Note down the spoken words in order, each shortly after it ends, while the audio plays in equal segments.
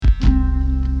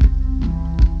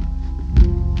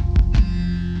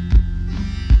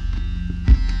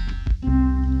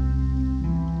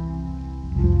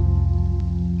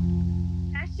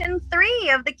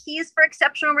have the keys for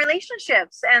exceptional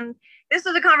relationships. And this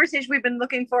is a conversation we've been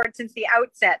looking forward since the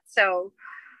outset. So,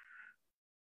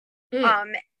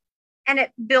 and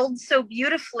it builds so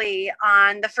beautifully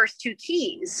on the first two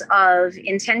keys of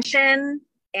intention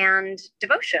and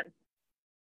devotion.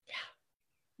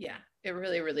 Yeah, it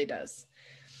really, really does.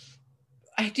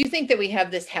 I do think that we have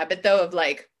this habit though of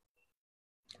like,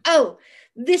 oh,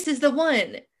 this is the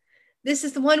one. This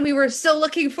is the one we were so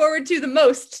looking forward to the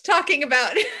most talking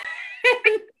about.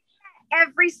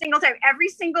 Every single time, every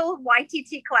single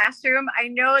YTT classroom, I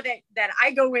know that I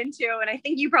go into, and I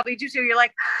think you probably do too. You're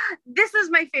like, this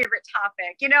is my favorite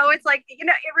topic. You know, it's like, you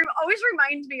know, it always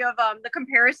reminds me of the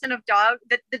comparison of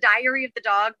the diary of the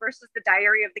dog versus the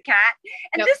diary of the cat.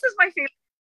 And Yep. This is my favorite.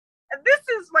 This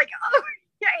is like, oh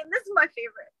yeah, and this is my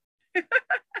favorite.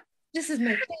 This is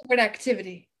my favorite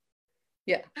activity.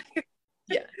 Yeah.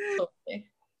 Yeah,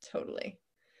 totally.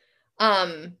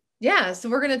 Yeah, so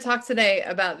we're going to talk today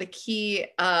about the key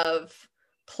of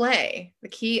play, the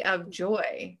key of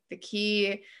joy, the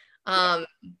key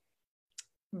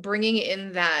bringing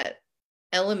in that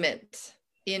element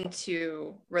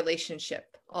into relationship,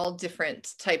 all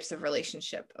different types of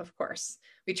relationship, of course.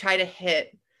 We try to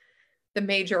hit the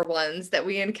major ones that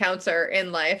we encounter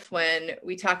in life when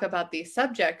we talk about these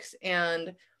subjects.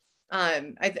 And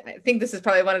I think this is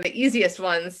probably one of the easiest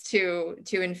ones to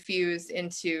infuse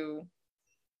into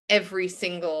every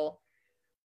single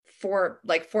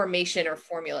formation or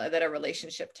formula that a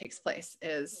relationship takes place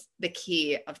is the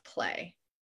key of play.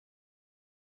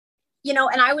 You know,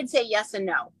 and I would say yes and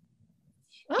no.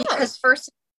 Because first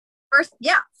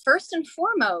and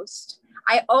foremost,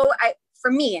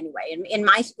 for me anyway, in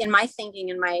my thinking,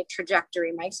 in my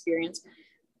trajectory, my experience,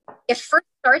 it first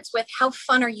starts with how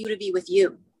fun are you to be with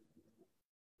you?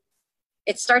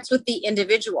 It starts with the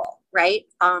individual, right?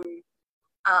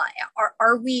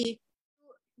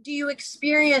 Do you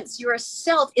experience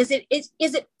yourself? Is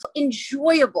it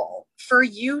enjoyable for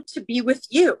you to be with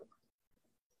you?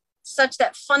 Such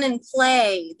that fun and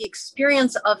play, the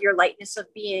experience of your lightness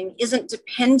of being isn't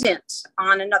dependent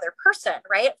on another person,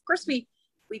 right? Of course, we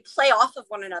play off of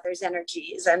one another's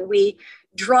energies and we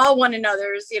draw one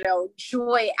another's,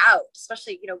 joy out,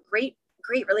 especially, great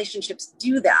relationships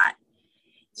do that.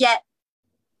 Yet,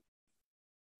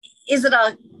 is it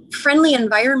a friendly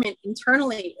environment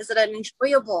internally? Is it an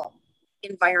enjoyable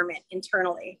environment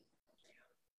internally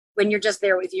when you're just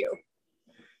there with you?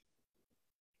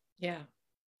 Yeah.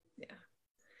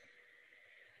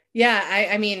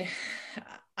 I mean,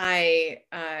 I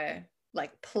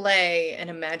like play and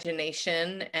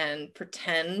imagination and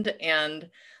pretend and,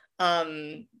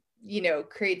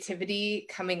 creativity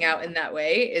coming out in that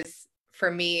way is for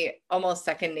me almost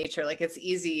second nature. Like it's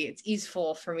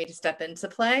easeful for me to step into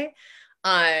play.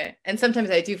 And sometimes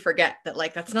I do forget that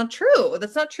like, that's not true.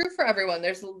 That's not true for everyone.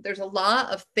 There's a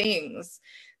lot of things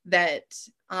that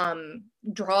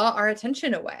draw our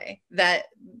attention away that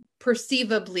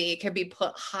perceivably can be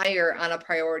put higher on a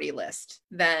priority list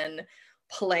than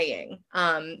playing.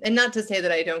 And not to say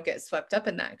that I don't get swept up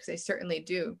in that, because I certainly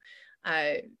do.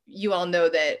 You all know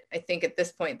that I think at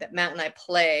this point that Matt and I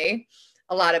play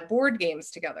a lot of board games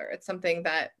together. It's something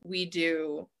that we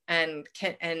do and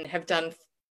have done,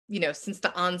 since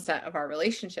the onset of our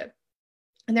relationship.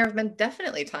 And there have been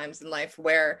definitely times in life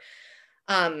where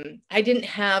I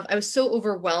was so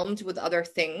overwhelmed with other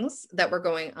things that were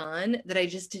going on that I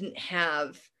just didn't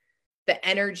have the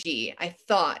energy I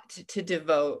thought to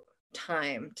devote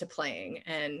time to playing.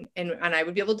 And I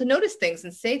would be able to notice things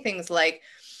and say things like,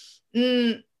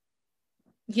 yeah,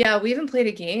 we haven't played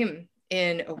a game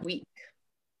in a week,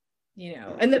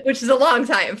 which is a long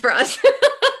time for us.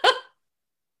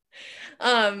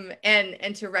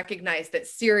 And to recognize that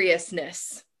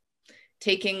seriousness,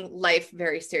 taking life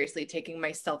very seriously, taking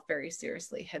myself very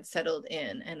seriously had settled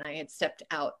in, and I had stepped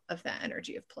out of that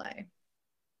energy of play.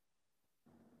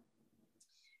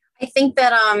 I think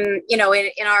that,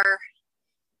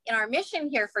 in our mission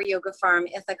here for Yoga Farm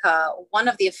Ithaca, one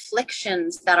of the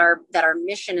afflictions that our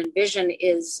mission and vision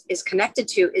is connected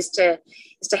to is to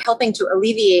helping to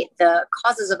alleviate the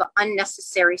causes of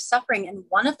unnecessary suffering. And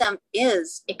one of them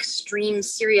is extreme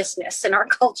seriousness in our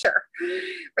culture,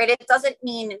 right? It doesn't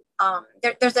mean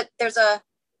there's a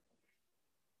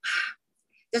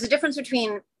difference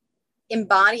between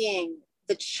embodying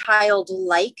the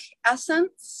childlike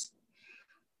essence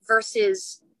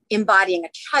versus embodying a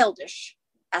childish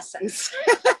essence.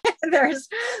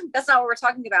 That's not what we're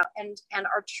talking about. And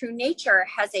our true nature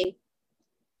has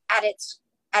at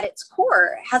its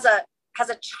core has a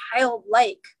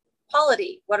childlike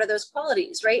quality. What are those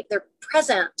qualities, right? They're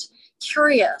present,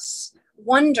 curious,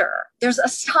 wonder. There's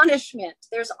astonishment.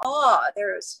 There's awe.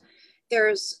 There's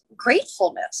there's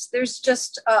gratefulness, there's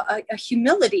just a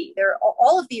humility. There are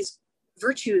all of these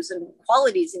virtues and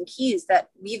qualities and keys that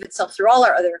weave itself through all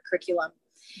our other curriculum,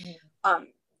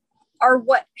 are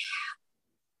what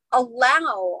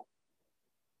allow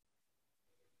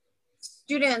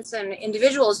students and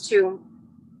individuals to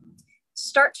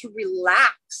start to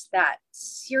relax that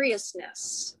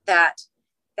seriousness, that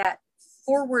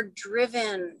forward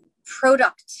driven,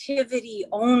 productivity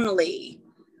only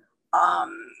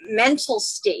mental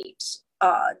state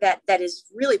that is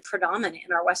really predominant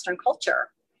in our Western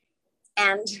culture.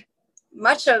 And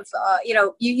much of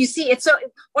you see it's so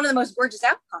one of the most gorgeous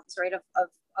outcomes, right,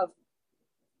 of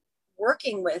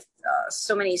working with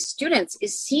so many students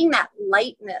is seeing that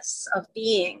lightness of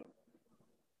being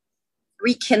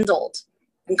rekindled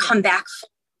and come back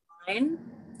fine.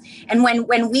 And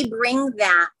when we bring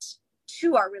that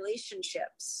to our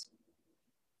relationships,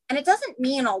 and it doesn't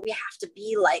mean we have to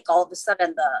be like all of a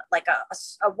sudden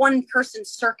a one person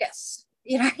circus,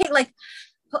 like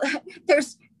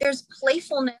there's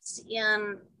playfulness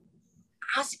in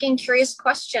asking curious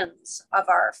questions of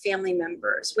our family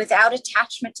members without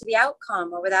attachment to the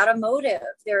outcome or without a motive.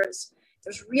 There's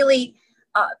really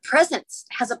presence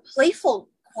has a playful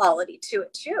quality to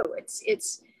it too.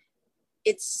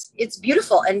 It's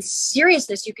beautiful, and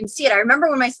seriousness, you can see it. I remember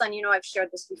when my son, I've shared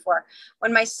this before,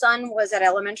 when my son was at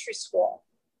elementary school,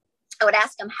 I would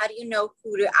ask him, how do you know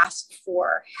who to ask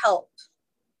for help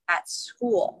at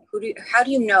school? How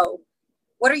do you know,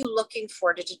 what are you looking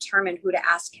for to determine who to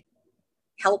ask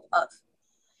help of?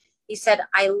 He said,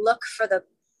 I look for the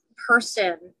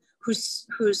person who's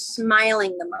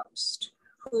smiling the most,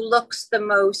 who looks the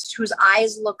most, whose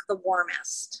eyes look the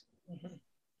warmest. Mm-hmm.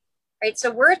 Right.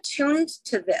 So we're attuned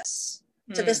to this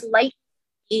light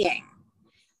being.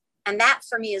 And that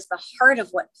for me is the heart of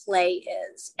what play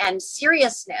is. And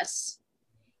seriousness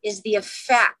is the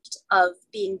effect of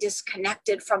being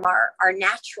disconnected from our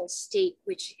natural state,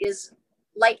 which is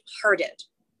lighthearted.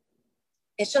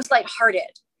 It's just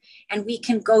lighthearted. And we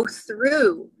can go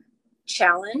through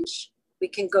challenge. We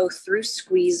can go through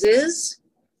squeezes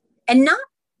and not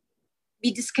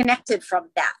be disconnected from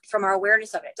that, from our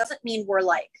awareness of it. It doesn't mean we're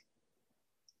like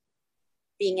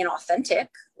being inauthentic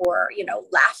or,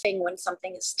 laughing when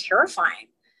something is terrifying,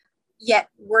 yet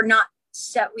we're not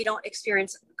we don't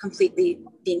experience completely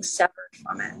being severed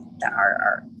from it.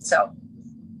 So.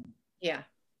 Yeah.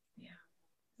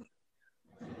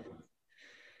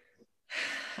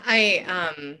 I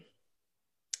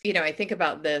think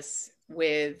about this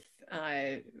with,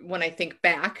 when I think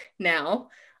back now,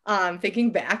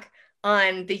 thinking back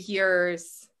on the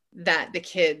years that the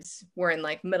kids were in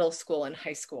like middle school and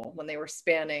high school, when they were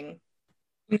spanning,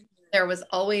 there was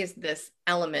always this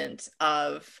element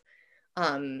of,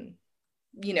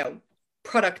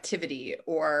 productivity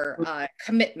or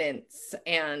commitments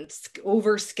and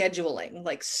over scheduling,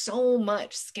 like so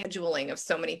much scheduling of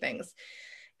so many things,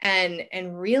 and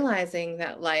realizing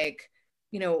that like,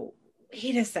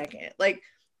 wait a second, like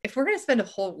if we're going to spend a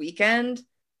whole weekend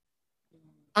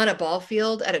on a ball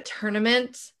field at a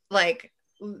tournament, like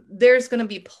there's going to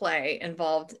be play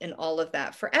involved in all of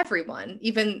that for everyone,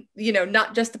 even,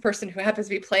 not just the person who happens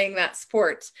to be playing that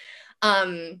sport.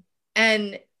 And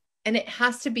it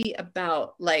has to be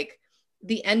about like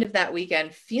the end of that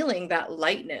weekend, feeling that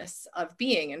lightness of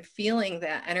being and feeling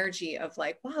that energy of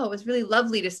like, wow, it was really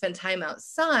lovely to spend time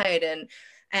outside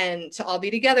and to all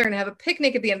be together and have a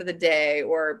picnic at the end of the day,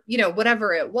 or,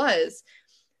 whatever it was.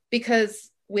 Because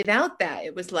without that,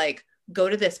 it was like, go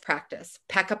to this practice,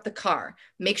 pack up the car,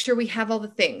 make sure we have all the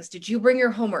things. Did you bring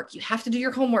your homework? You have to do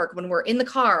your homework when we're in the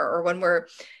car or when we're,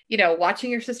 watching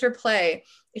your sister play.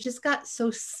 It just got so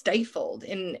stifled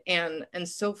and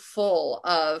so full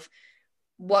of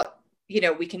what,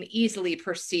 we can easily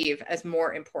perceive as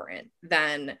more important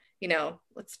than,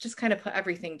 let's just kind of put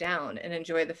everything down and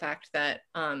enjoy the fact that,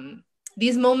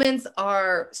 these moments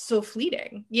are so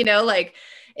fleeting,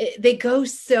 they go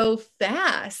so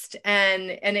fast and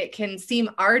it can seem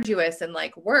arduous and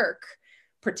like work,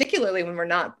 particularly when we're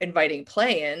not inviting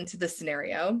play into the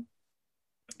scenario.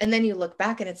 And then you look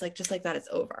back and it's like, just like that, it's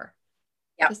over.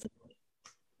 Yeah.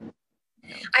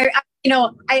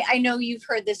 I know you've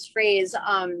heard this phrase.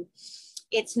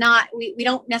 It's not, we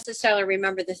don't necessarily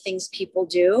remember the things people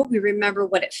do. We remember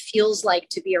what it feels like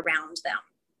to be around them.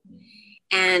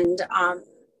 And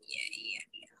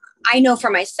I know for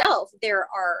myself, there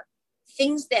are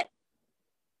things that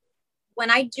when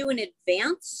I do in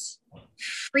advance,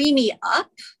 free me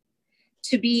up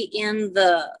to be in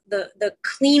the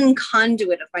clean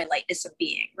conduit of my lightness of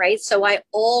being, right? So I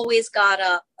always got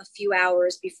up a few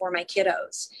hours before my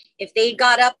kiddos. If they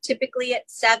got up typically at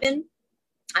 7,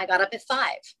 I got up at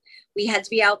 5. We had to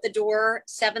be out the door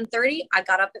 7:30. I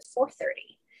got up at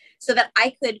 4:30 so that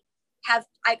I could have,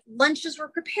 lunches were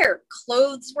prepared,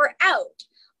 clothes were out.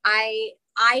 I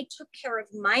took care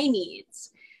of my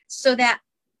needs so that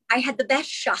I had the best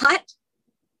shot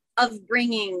of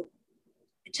bringing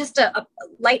just a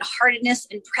lightheartedness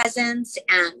and presence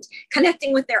and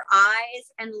connecting with their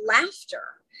eyes and laughter,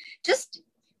 just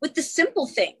with the simple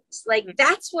things. Like,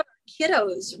 that's what our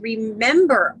kiddos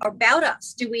remember about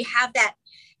us. Do we have that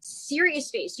serious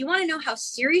face? You want to know how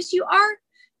serious you are?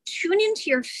 Tune into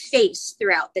your face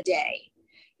throughout the day.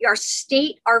 Our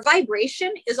state, our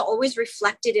vibration is always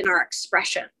reflected in our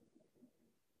expression.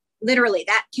 Literally,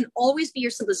 that can always be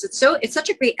your simplicity. It's such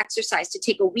a great exercise to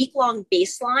take a week-long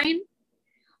baseline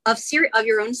of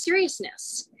your own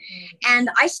seriousness. And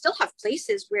I still have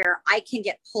places where I can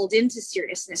get pulled into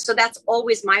seriousness. So that's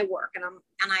always my work. And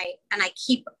I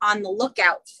keep on the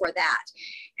lookout for that.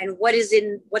 And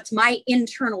what's my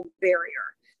internal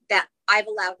barrier that I've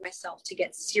allowed myself to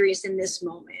get serious in this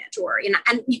moment,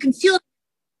 and you can feel it.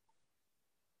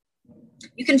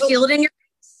 You can feel it in your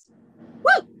face.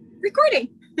 Woo! Recording.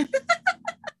 Yay!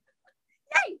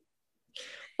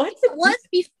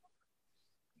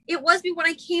 It was when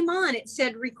I came on, it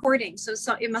said recording. So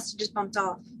it must have just bumped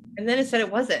off. And then it said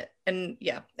it wasn't. And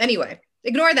yeah. Anyway,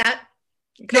 ignore that.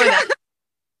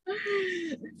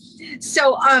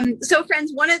 So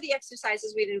friends, one of the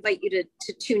exercises we'd invite you to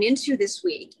tune into this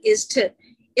week is to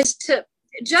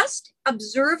just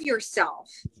observe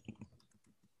yourself.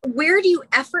 Where do you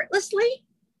effortlessly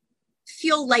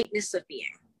feel lightness of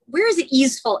being? Where is it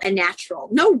easeful and natural?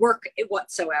 No work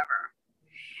whatsoever.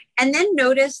 And then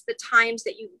notice the times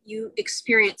that you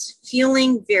experience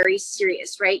feeling very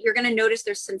serious, right? You're going to notice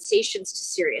there's sensations to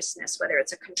seriousness, whether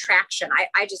it's a contraction.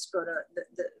 I just go to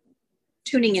the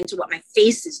tuning into what my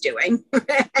face is doing.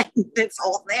 It's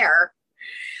all there.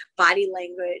 Body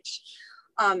language.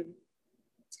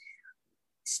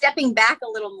 Stepping back a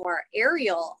little more,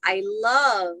 Ariel, I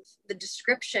love the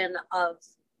description of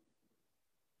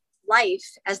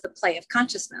life as the play of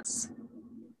consciousness,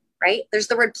 right? There's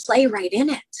the word play right in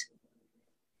it.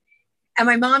 And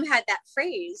my mom had that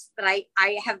phrase that I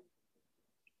have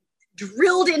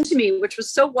drilled into me, which was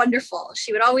so wonderful.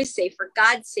 She would always say, for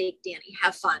God's sake, Danny,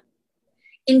 have fun.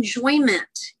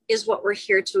 Enjoyment is what we're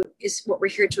here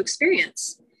to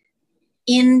experience.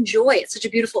 Enjoy. It's such a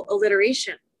beautiful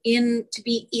alliteration. To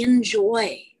be in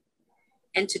joy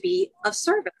and to be of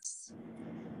service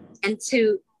and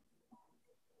to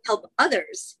help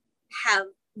others have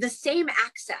the same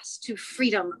access to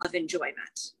freedom of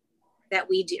enjoyment that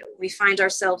we do. We find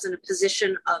ourselves in a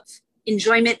position of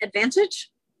enjoyment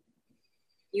advantage.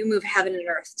 You move heaven and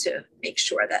earth to make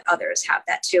sure that others have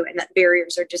that too, and that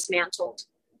barriers are dismantled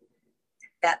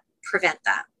that prevent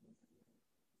that.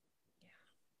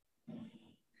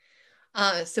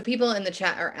 So people in the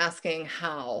chat are asking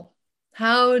how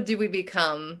do we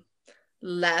become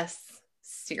less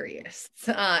serious?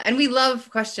 And we love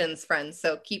questions, friends.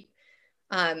 So keep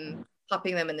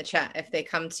popping them in the chat if they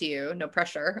come to you, no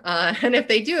pressure. And if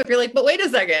they do, if you're like, but wait a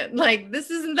second, like, this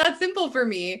isn't that simple for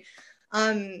me.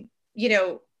 Inviting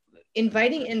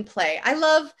in play. I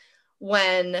love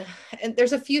and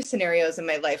there's a few scenarios in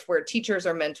my life where teachers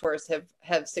or mentors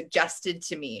have suggested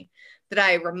to me that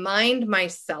I remind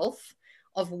myself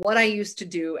of what I used to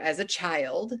do as a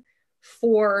child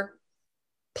for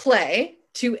play,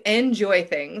 to enjoy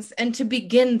things and to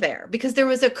begin there, because there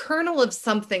was a kernel of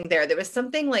something there. There was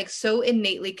something like so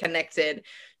innately connected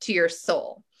to your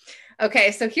soul.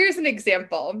 Okay, so here's an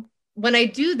example. When I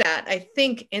do that, I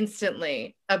think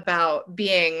instantly about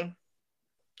being,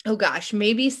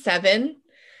 maybe 7.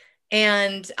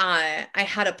 And I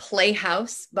had a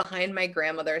playhouse behind my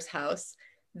grandmother's house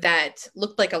that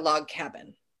looked like a log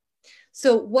cabin.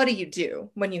 So what do you do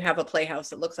when you have a playhouse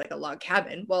that looks like a log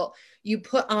cabin? Well, you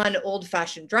put on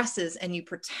old-fashioned dresses and you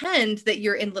pretend that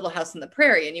you're in Little House on the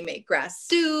Prairie, and you make grass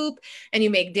soup and you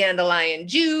make dandelion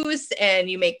juice and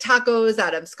you make tacos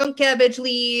out of skunk cabbage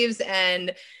leaves,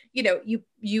 and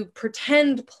you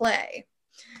pretend play.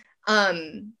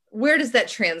 Where does that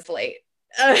translate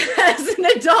as an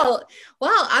adult?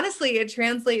 Well, honestly, it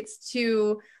translates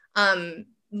to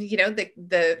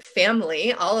the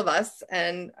family, all of us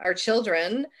and our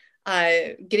children,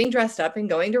 getting dressed up and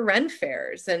going to Ren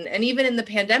fairs. And even in the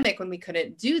pandemic, when we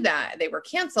couldn't do that, they were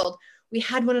canceled, we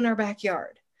had one in our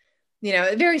backyard.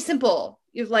 Very simple.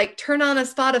 You turn on a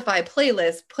Spotify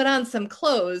playlist, put on some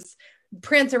clothes,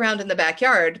 prance around in the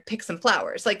backyard, pick some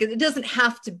flowers. It doesn't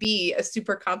have to be a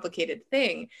super complicated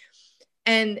thing.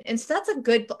 And so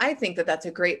I think that's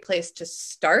a great place to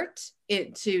start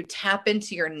it, to tap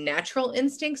into your natural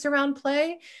instincts around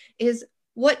play, is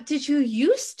what did you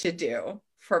used to do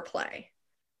for play?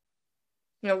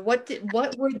 You know, what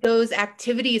were those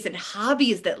activities and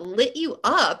hobbies that lit you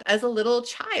up as a little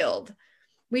child?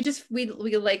 We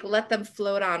like let them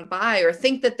float on by or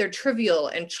think that they're trivial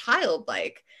and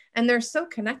childlike, and they're so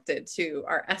connected to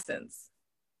our essence.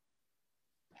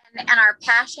 And our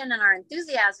passion and our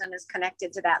enthusiasm is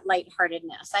connected to that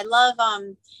lightheartedness. I love,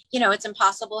 it's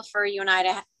impossible for you and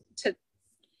I to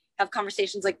have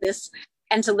conversations like this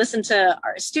and to listen to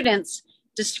our students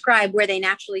describe where they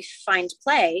naturally find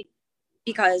play,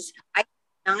 because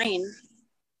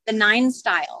the nine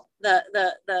style, the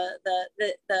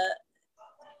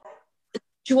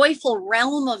joyful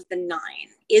realm of the nine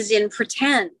is in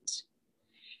pretend,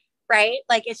 right?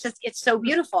 Like it's so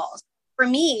beautiful. For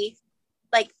me,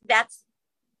 like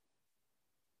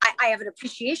I have an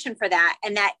appreciation for that,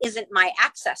 and that isn't my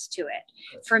access to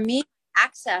it. For me,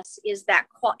 access is that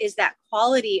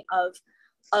quality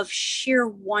of sheer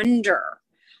wonder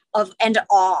and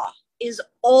awe is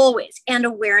always, and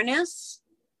awareness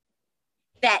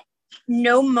that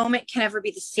no moment can ever be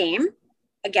the same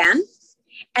again.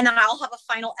 And then I'll have a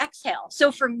final exhale.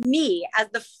 So for me, as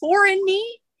the 4 in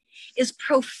me is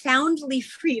profoundly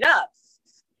freed up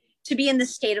to be in the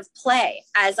state of play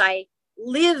as I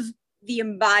live the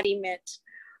embodiment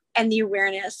and the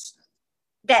awareness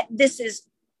that this is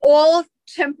all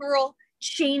temporal,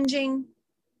 changing,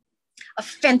 a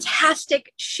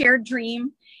fantastic shared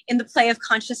dream in the play of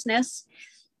consciousness.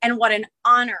 And what an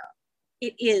honor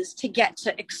it is to get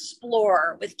to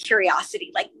explore with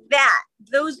curiosity like that.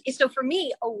 So for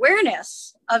me,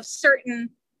 awareness of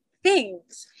certain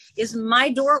things is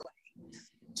my doorway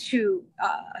to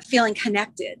feeling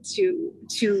connected to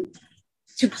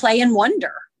play and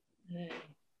wonder.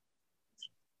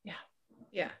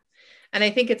 Yeah. And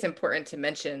I think it's important to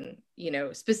mention,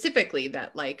 specifically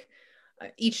that like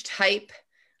each type,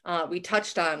 we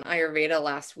touched on Ayurveda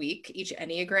last week. Each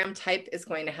Enneagram type is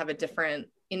going to have a different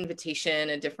invitation,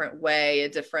 a different way, a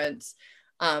different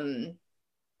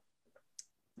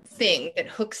thing that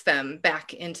hooks them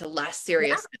back into less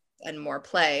seriousness and more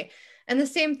play. And the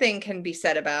same thing can be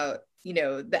said about,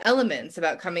 the elements,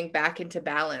 about coming back into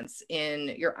balance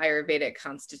in your Ayurvedic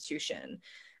constitution.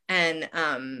 And,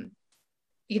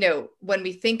 when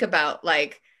we think about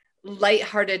like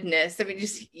lightheartedness, I mean,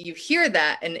 just you hear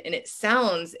that and it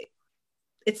sounds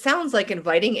like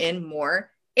inviting in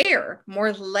more air,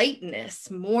 more lightness,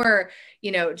 more,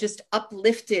 just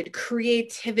uplifted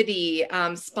creativity,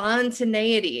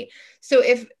 spontaneity. So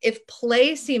if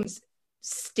play seems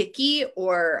sticky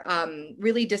or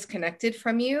really disconnected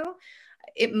from you,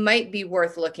 it might be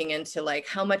worth looking into like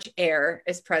how much air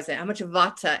is present, how much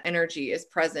vata energy is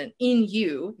present in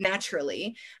you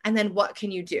naturally, and then what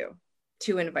can you do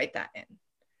to invite that in?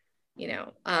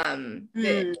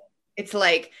 It's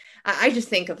like, I just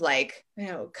think of like,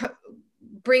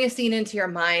 bring a scene into your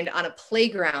mind on a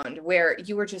playground where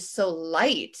you were just so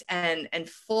light and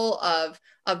full of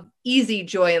easy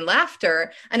joy and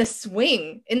laughter, and a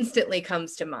swing instantly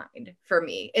comes to mind for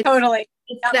me. Totally.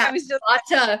 It's that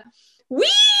vata, wee,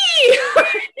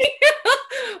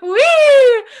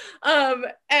 wee.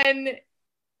 And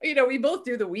we both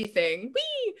do the wee thing,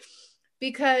 wee,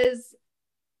 because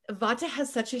vata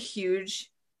has such a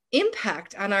huge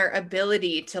impact on our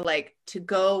ability to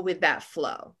go with that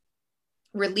flow.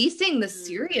 Releasing the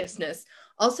seriousness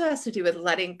also has to do with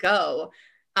letting go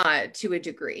to a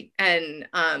degree, and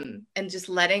just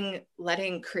letting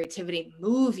creativity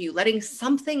move you, letting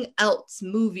something else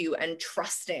move you, and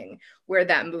trusting where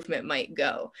that movement might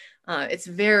go. It's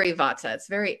very vata, it's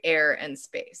very air and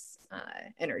space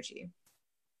energy.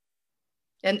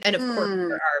 And of course,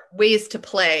 there are ways to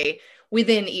play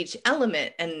within each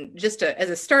element. And just as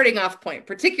a starting off point,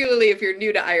 particularly if you're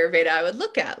new to Ayurveda, I would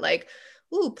look at like,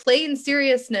 play and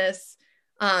seriousness.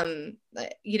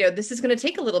 This is going to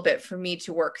take a little bit for me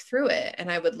to work through it.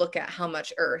 And I would look at how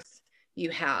much earth you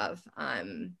have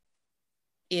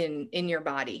in your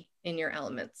body, in your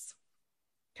elements,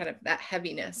 kind of that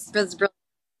heaviness. That's brilliant.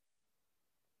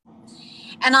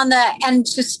 And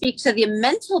to speak to the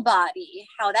mental body,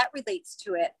 how that relates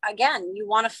to it, again, you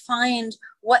want to find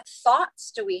what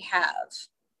thoughts do we have.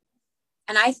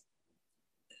 And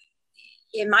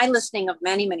in my listening of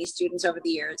many, many students over the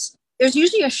years, there's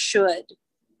usually a should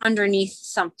underneath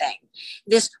something.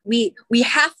 We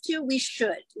have to, we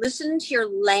should. Listen to your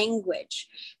language.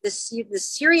 The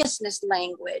seriousness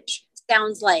language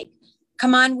sounds like,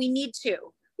 come on, we need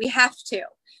to, we have to,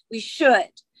 we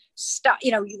should. Stop,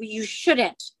 you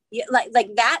shouldn't.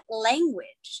 Like that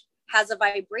language has a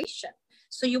vibration.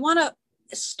 So you want to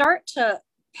start to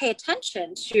pay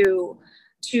attention to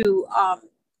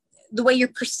the way you're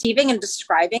perceiving and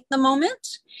describing the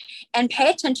moment, and pay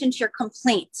attention to your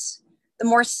complaints. The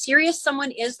more serious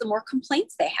someone is, the more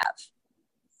complaints they have.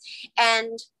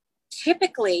 And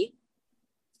typically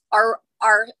our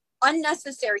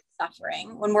unnecessary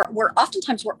suffering, when we're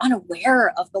oftentimes we're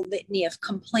unaware of the litany of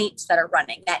complaints that are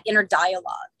running, that inner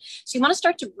dialogue. So you want to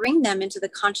start to bring them into the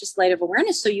conscious light of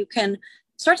awareness so you can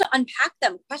start to unpack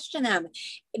them, question them,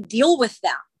 deal with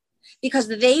them, because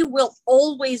they will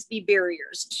always be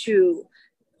barriers to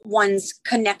one's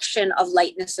connection of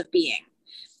lightness of being.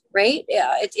 Right?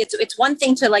 It's one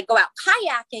thing to like go out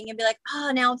kayaking and be like,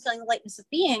 oh, now I'm feeling the lightness of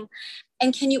being.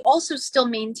 And can you also still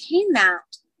maintain that?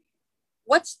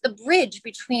 What's the bridge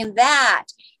between that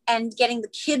and getting the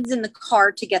kids in the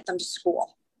car to get them to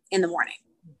school in the morning?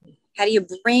 Mm-hmm. How do you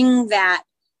bring that,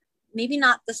 maybe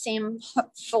not the same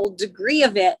full degree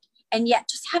of it, and yet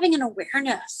just having an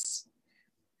awareness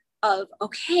of,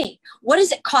 okay, what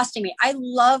is it costing me? I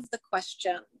love the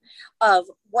question of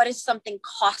what is something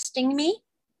costing me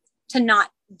to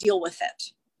not deal with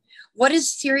it? What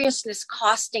is seriousness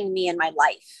costing me in my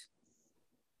life?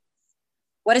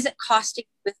 What is it costing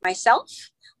with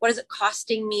myself? What is it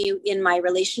costing me in my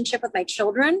relationship with my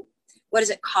children? What is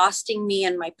it costing me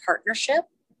in my partnership?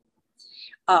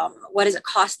 What is it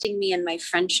costing me in my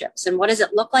friendships? And what does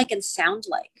it look like and sound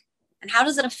like? And how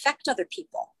does it affect other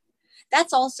people?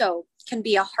 That's also can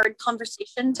be a hard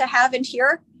conversation to have and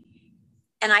hear.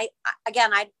 And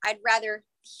I'd rather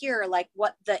hear like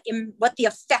what the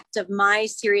effect of my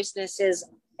seriousness is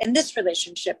in this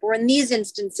relationship, or in these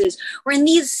instances, or in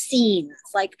these scenes.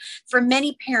 Like for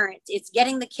many parents, it's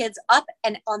getting the kids up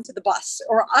and onto the bus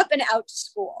or up and out to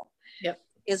school. Yep.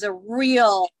 Is a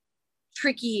real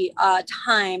tricky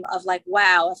time of like,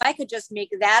 wow, if I could just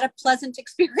make that a pleasant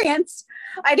experience,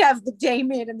 I'd have the day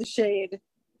made in the shade.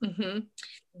 Mm-hmm.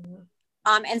 Mm-hmm.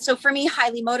 And so for me,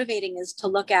 highly motivating is to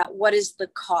look at what is the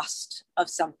cost of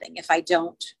something if I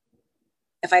don't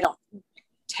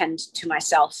tend to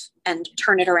myself and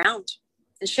turn it around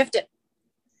and shift it.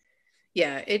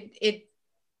 Yeah, it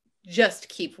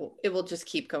will just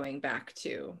keep going back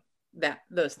to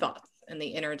those thoughts and the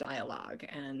inner dialogue.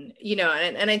 And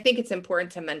and I think it's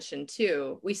important to mention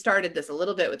too, we started this a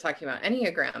little bit with talking about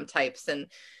Enneagram types and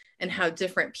how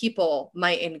different people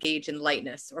might engage in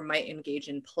lightness or might engage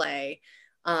in play,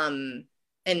 and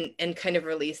kind of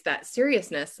release that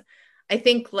seriousness. I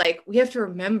think like we have to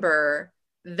remember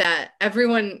that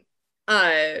everyone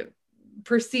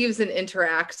perceives and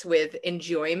interacts with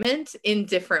enjoyment in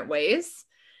different ways.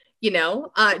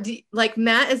 Like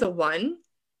Matt is a 1.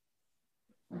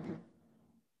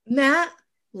 Matt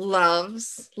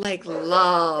loves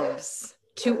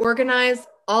to organize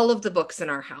all of the books in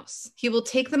our house. He will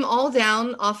take them all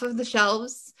down off of the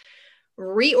shelves,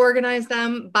 reorganize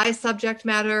them by subject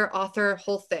matter, author,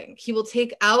 whole thing. He will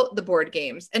take out the board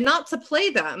games, and not to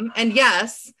play them. And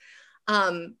yes,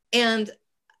 and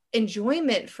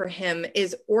enjoyment for him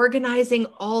is organizing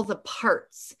all the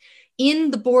parts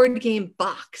in the board game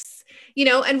box,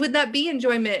 and would that be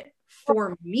enjoyment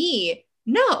for me?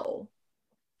 No.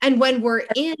 And when we're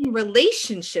in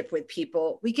relationship with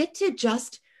people, we get to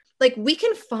just like, we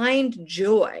can find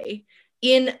joy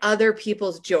in other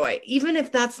people's joy, even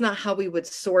if that's not how we would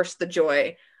source the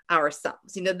joy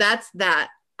ourselves. That's that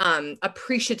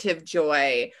appreciative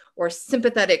joy or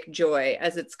sympathetic joy,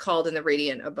 as it's called in the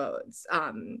radiant abodes.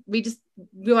 We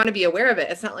want to be aware of it.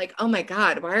 It's not like, oh my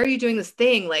God, why are you doing this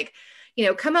thing? Like,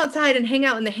 come outside and hang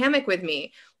out in the hammock with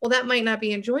me. Well, that might not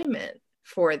be enjoyment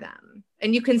for them.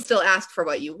 And you can still ask for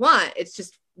what you want. It's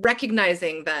just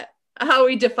recognizing that how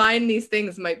we define these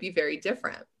things might be very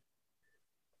different.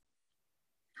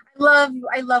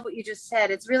 I love what you just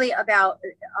said. It's really about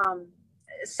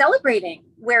celebrating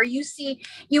where you see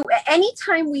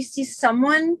anytime we see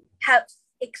someone have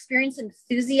experienced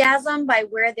enthusiasm by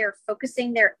where they're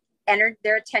focusing their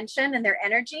attention and their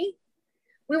energy,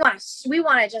 we want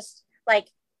to just like,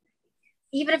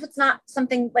 even if it's not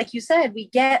something like you said we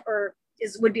get or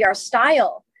would be our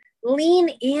style, lean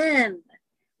in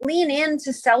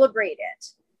to celebrate it.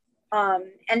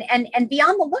 And be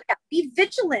on the lookout, be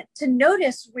vigilant to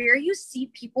notice where you see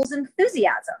people's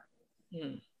enthusiasm.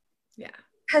 Yeah.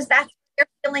 Because that's what they're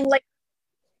feeling like.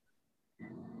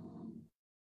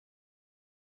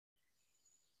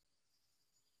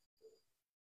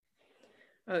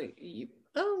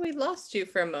 We lost you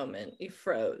for a moment. You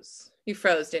froze,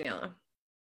 Daniela.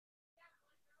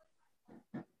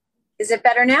 Is it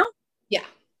better now? Yeah.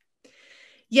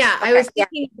 Yeah, okay. I was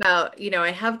thinking about,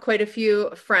 I have quite a few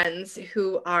friends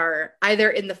who are either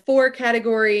in the 4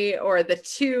 category or the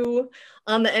 2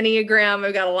 on the Enneagram.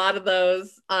 I've got a lot of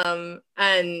those. And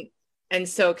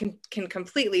so can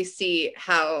completely see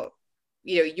how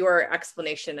your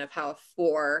explanation of how a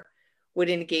 4 would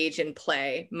engage in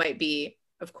play might be,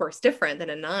 of course, different than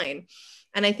a 9.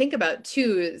 And I think about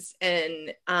 2s,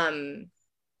 and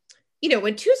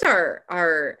when 2s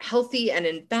are healthy and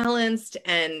imbalanced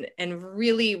and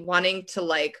really wanting to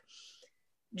like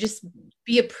just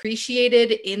be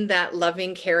appreciated in that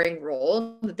loving, caring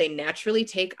role that they naturally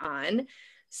take on,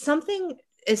 something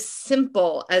as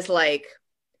simple as like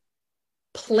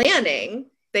planning,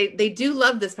 they do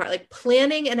love this part, like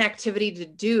planning an activity to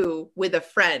do with a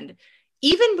friend,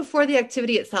 even before the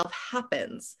activity itself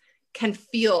happens, can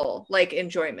feel like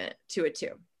enjoyment to a 2.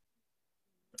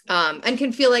 And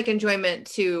can feel like enjoyment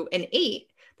to an 8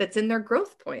 that's in their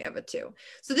growth point of a 2.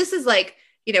 So this is like,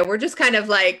 we're just kind of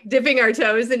like dipping our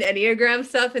toes in Enneagram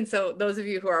stuff. And so those of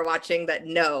you who are watching that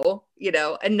know,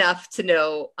 enough to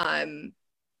know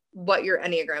what your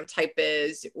Enneagram type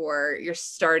is, or you're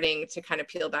starting to kind of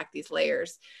peel back these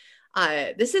layers.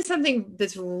 This is something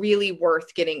that's really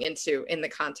worth getting into in the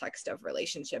context of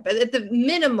relationship. At the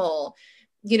minimal,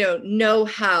 know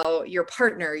how your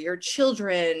partner, your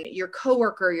children, your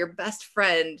coworker, your best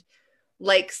friend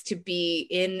likes to be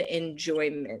in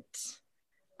enjoyment,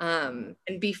 and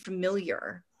be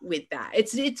familiar with that.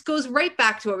 It goes right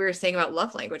back to what we were saying about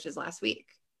love languages last week.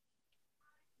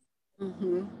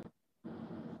 Mm-hmm.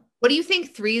 What do you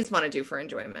think 3s want to do for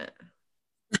enjoyment?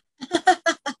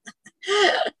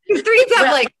 3s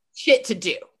have like shit to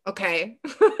do. Okay.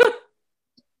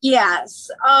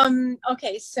 Yes.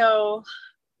 Okay. So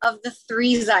of the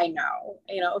 3s I know,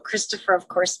 Christopher, of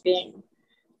course, being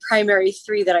primary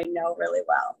 3 that I know really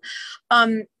well.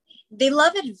 They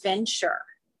love adventure.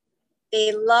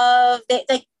 They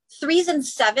like 3s and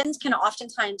 7s can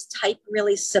oftentimes type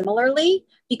really similarly,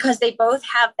 because they both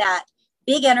have that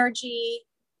big energy,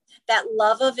 that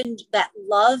love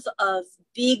of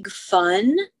big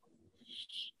fun.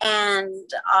 And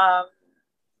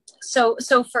so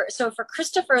for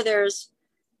Christopher, there's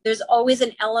always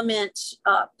an element,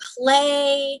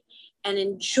 play and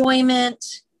enjoyment.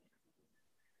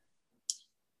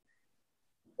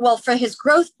 Well, for his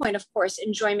growth point, of course,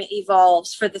 enjoyment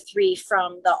evolves for the 3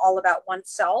 from the all about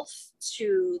oneself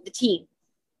to the team,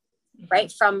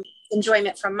 right? From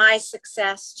enjoyment from my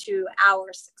success to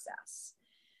our success.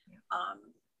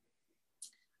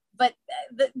 But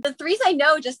the 3s I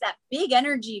know, just that big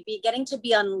energy, getting to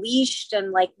be unleashed,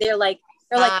 and like they're like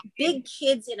big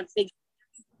kids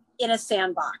in a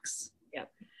sandbox. Yeah.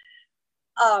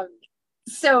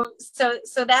 So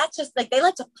that's just like, they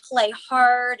like to play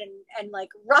hard and like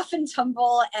rough and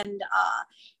tumble, and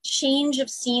change of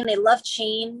scene. They love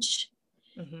change.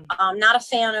 Mm-hmm. Not a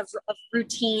fan of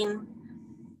routine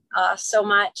so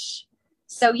much.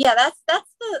 So yeah, that's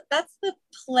the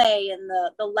play and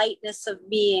the lightness of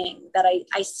being that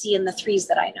I see in the 3s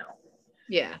that I know.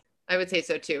 Yeah, I would say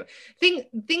so too.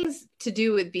 Things to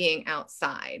do with being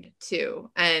outside too,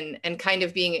 and kind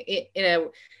of being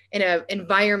in a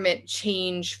environment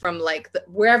change from like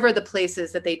wherever the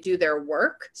places that they do their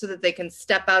work, so that they can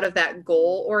step out of that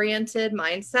goal-oriented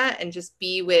mindset and just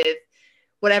be with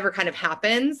whatever kind of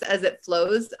happens as it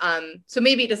flows. So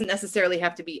maybe it doesn't necessarily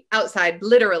have to be outside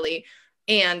literally,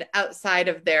 and outside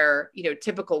of their,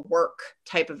 typical work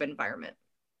type of environment.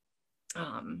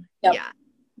 Yep.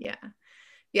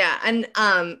 Yeah. And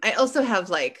I also have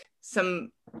like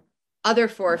some other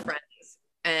 4 friends,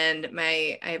 and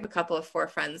I have a couple of 4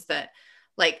 friends that,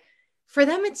 like, for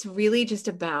them, it's really just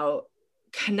about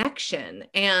connection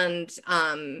and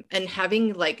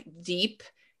having like deep,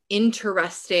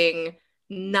 interesting,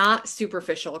 not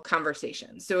superficial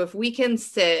conversations. So if we can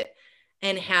sit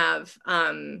and have,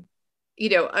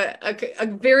 a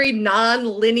very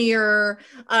non-linear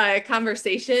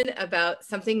conversation about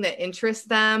something that interests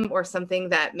them, or something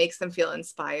that makes them feel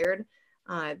inspired,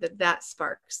 that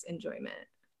sparks enjoyment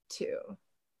too.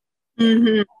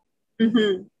 Mm-hmm.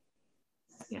 Mm-hmm.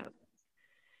 Yeah.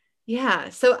 Yeah.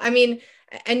 So, I mean,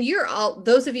 and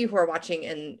those of you who are watching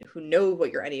and who know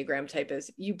what your Enneagram type is,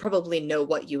 you probably know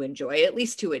what you enjoy, at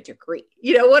least to a degree.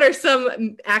 What are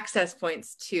some access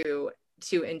points to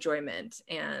enjoyment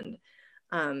and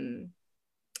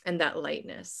that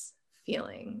lightness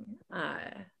feeling?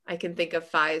 I can think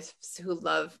of 5s who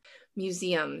love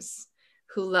museums,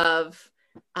 who love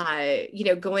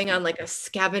going on like a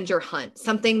scavenger hunt,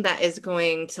 something that is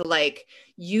going to like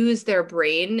use their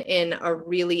brain in a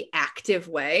really active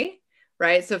way,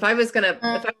 right? So if I was gonna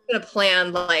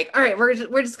plan like, all right, we're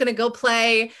just gonna go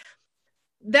play,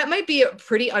 that might be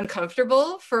pretty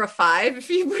uncomfortable for a 5 if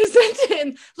you present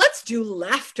in, let's do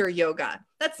laughter yoga.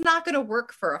 That's not going to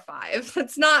work for a 5.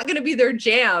 That's not going to be their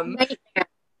jam.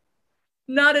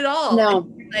 Not at all. No.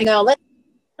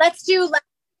 Let's do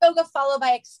yoga followed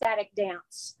by ecstatic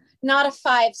dance. Not a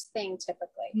fives thing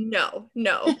typically. No.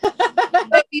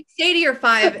 But you say to your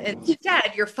five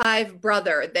instead, your five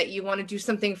brother, that you want to do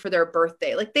something for their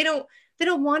birthday. Like they don't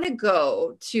want to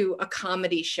go to a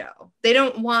comedy show. They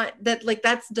don't want that, like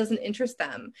that doesn't interest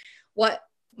them. What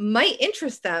might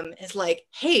interest them is like,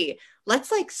 hey,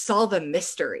 let's like solve a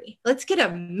mystery. Let's get a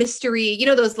mystery, you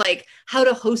know, those like how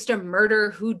to host a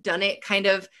murder, who done it kind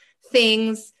of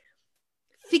things.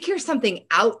 Figure something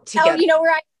out together. Oh, you know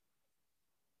where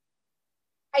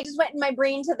I just went in my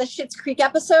brain to the Schitt's Creek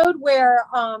episode where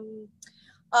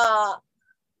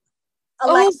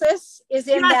Alexis is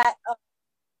in that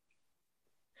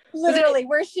literally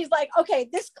where she's like, okay,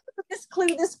 this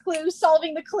clue,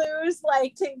 solving the clues,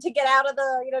 like to get out of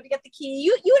the, you know, to get the key.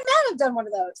 You and Matt have done one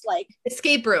of those, like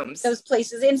escape rooms, those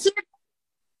places in.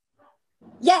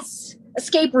 Yes,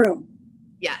 escape room.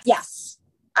 Yes.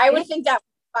 I would think that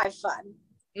would be fun.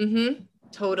 Mm-hmm.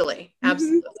 Totally.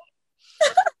 Absolutely.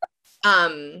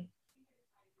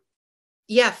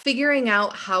 Yeah, figuring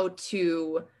out how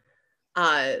to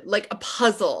like a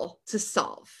puzzle to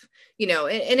solve, you know,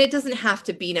 and it doesn't have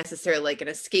to be necessarily like an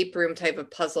escape room type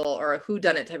of puzzle or a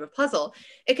whodunit type of puzzle.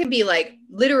 It can be like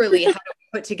literally how to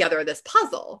put together this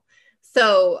puzzle.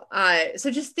 So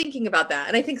just thinking about that.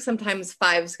 And I think sometimes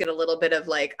fives get a little bit of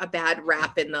like a bad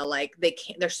rap in the, like,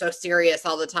 they're so serious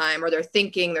all the time, or they're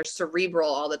cerebral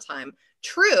all the time.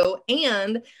 True.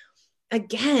 And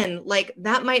again, like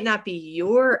that might not be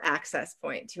your access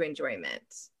point to enjoyment.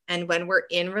 And when we're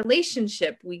in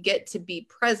relationship, we get to be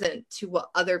present to what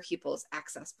other people's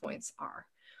access points are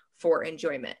for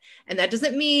enjoyment. And that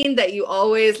doesn't mean that you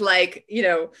always like, you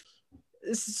know,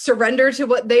 surrender to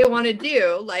what they want to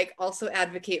do. Like also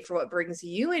advocate for what brings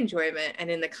you enjoyment.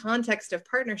 And in the context of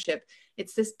partnership,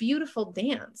 it's this beautiful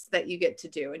dance that you get to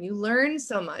do, and you learn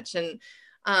so much. And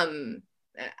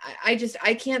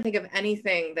I can't think of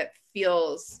anything that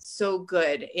feels so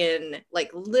good in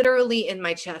like literally in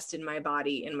my chest, in my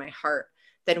body, in my heart,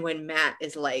 than when Matt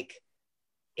is like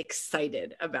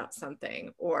excited about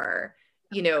something, or,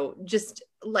 you know, just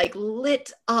like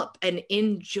lit up and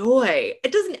enjoy.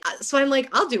 It doesn't, so I'm like,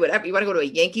 I'll do whatever. You want to go to a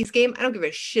Yankees game? I don't give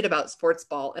a shit about sports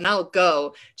ball, and I'll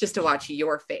go just to watch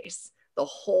your face the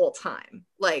whole time.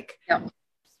 Like, yeah.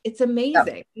 It's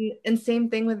amazing. Yeah. And same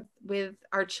thing with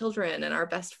our children and our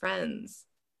best friends.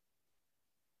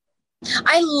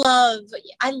 I love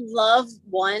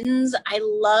ones. I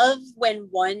love when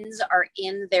ones are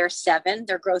in their 7,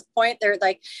 their growth point. They're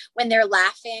like, when they're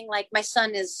laughing, like my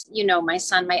son is, you know, my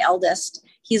eldest,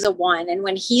 he's a 1. And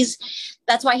when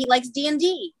that's why he likes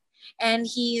D&D. And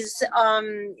he's,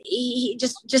 he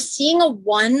just seeing a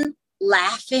 1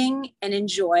 laughing and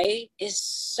enjoy is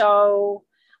so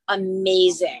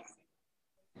amazing.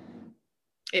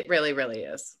 It really, really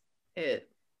is. It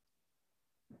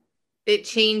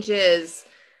changes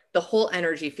the whole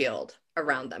energy field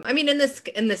around them. I mean, and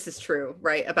this is true,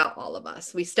 right? About all of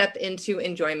us. We step into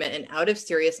enjoyment and out of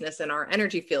seriousness, and our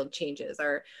energy field changes.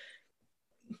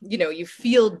 You know, you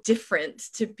feel different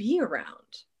to be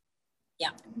around. Yeah.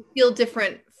 You feel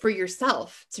different for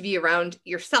yourself to be around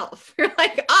yourself. You're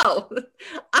like, oh,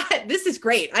 this is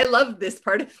great. I love this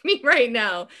part of me right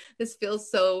now. This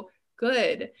feels so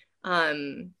good.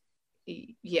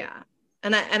 Yeah.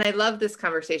 And I love this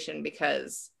conversation,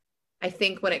 because I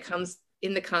think when it comes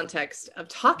in the context of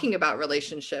talking about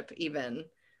relationship, even,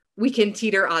 we can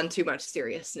teeter on too much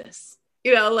seriousness.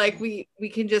 You know, like we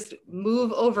can just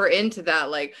move over into that.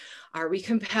 Like, are we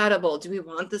compatible? Do we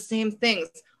want the same things?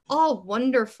 All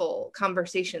wonderful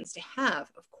conversations to have,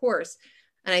 of course.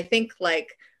 And I think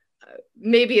like,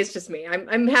 maybe it's just me.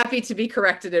 I'm happy to be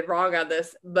corrected and wrong on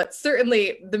this, but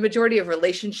certainly the majority of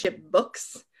relationship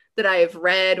books that I have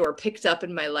read or picked up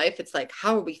in my life, it's like,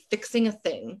 how are we fixing a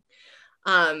thing?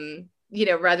 You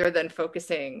know, rather than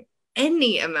focusing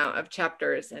any amount of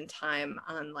chapters and time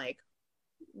on like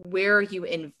where you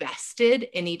invested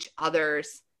in each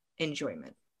other's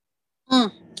enjoyment.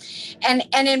 And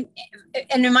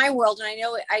in my world, and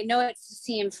I know it's the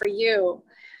same for you,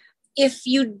 if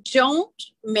you don't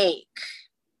make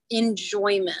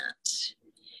enjoyment,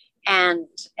 and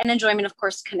enjoyment, of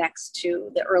course, connects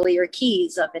to the earlier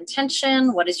keys of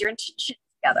intention. What is your intention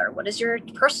together? What is your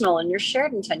personal and your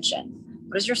shared intention?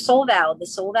 What is your soul vow, the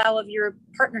soul vow of your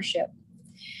partnership?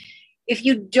 If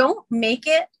you don't make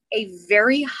it a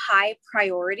very high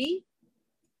priority,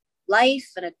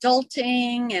 life and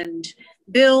adulting and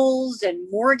bills and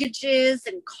mortgages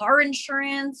and car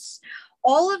insurance,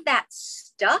 all of that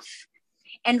stuff,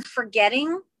 and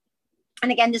forgetting,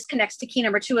 and again, this connects to key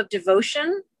number 2 of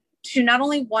devotion, to not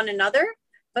only one another,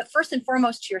 but first and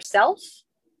foremost to yourself,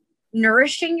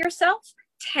 nourishing yourself,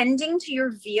 tending to your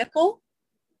vehicle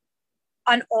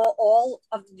on all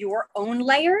of your own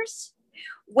layers,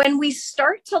 when we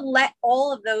start to let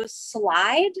all of those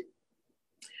slide,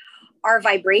 our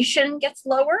vibration gets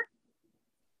lower,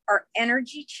 our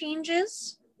energy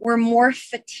changes, we're more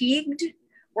fatigued,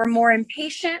 we're more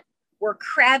impatient, we're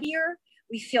crabbier,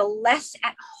 we feel less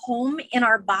at home in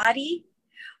our body,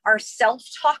 our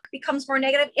self-talk becomes more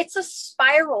negative. It's a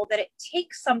spiral that it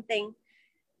takes something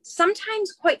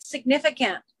sometimes quite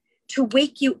significant to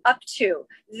wake you up to.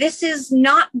 This is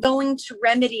not going to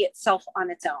remedy itself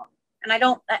on its own. And I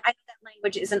know that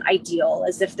language isn't ideal,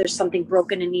 as if there's something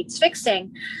broken and needs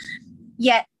fixing.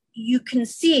 Yet you can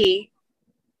see,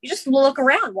 you just look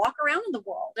around, walk around in the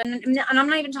world. And I'm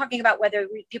not even talking about whether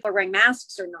people are wearing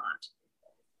masks or not.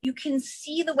 You can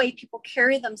see the way people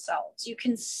carry themselves. You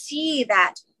can see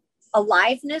that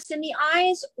aliveness in the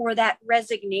eyes or that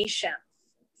resignation.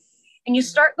 And you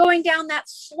start going down that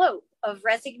slope of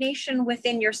resignation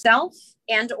within yourself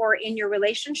and or in your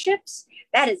relationships.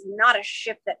 That is not a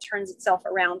ship that turns itself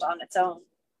around on its own.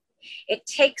 It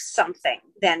takes something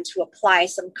then to apply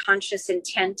some conscious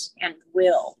intent and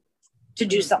will to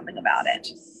do something about it.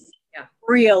 Yeah.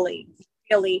 Really,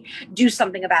 really do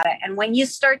something about it. And when you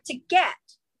start to get,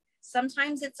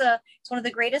 sometimes it's one of the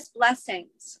greatest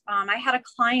blessings. I had a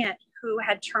client who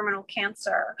had terminal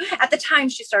cancer. At the time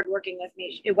she started working with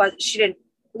me, it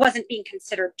wasn't being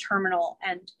considered terminal,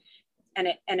 and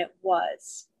it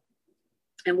was.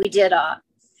 And we did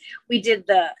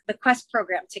the Quest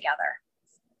program together.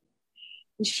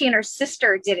 And she and her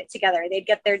sister did it together. They'd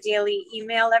get their daily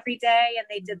email every day, and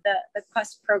they did the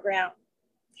Quest program.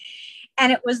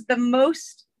 And it was the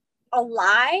most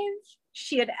alive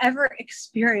she had ever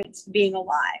experienced being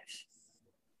alive.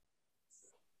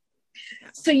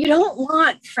 So you don't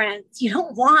want, friends, you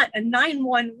don't want a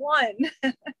 911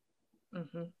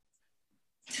 mm-hmm.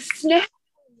 to snap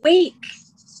awake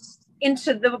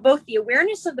into both the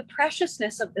awareness of the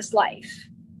preciousness of this life,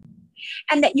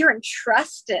 and that you're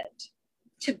entrusted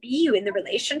to be in the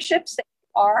relationships that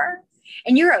you are,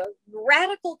 and you're a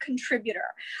radical contributor.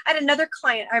 I had another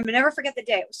client, I'll never forget the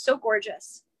day, it was so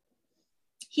gorgeous.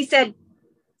 He said,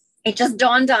 it just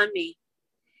dawned on me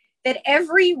that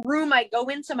every room I go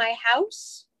into my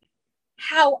house,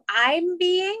 how I'm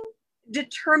being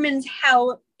determines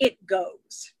how it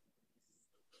goes.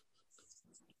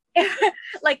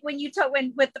 Like when you talk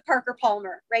with the Parker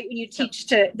Palmer, right? When you teach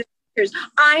to the teachers,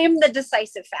 I am the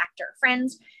decisive factor.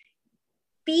 Friends,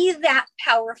 be that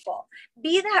powerful,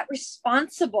 be that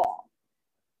responsible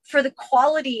for the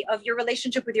quality of your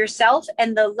relationship with yourself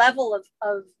and the level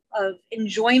of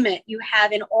enjoyment you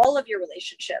have in all of your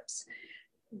relationships.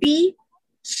 Be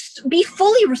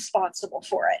fully responsible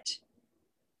for it.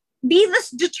 Be this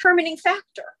determining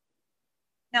factor.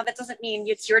 Now, that doesn't mean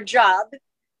it's your job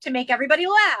to make everybody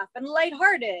laugh and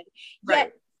lighthearted.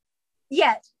 Right.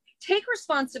 Yet take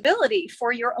responsibility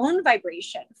for your own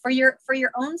vibration, for your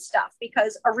own stuff,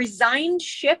 because a resigned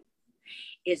ship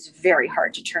is very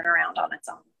hard to turn around on its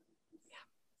own.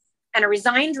 And a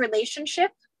resigned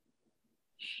relationship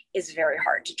is very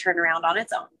hard to turn around on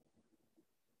its own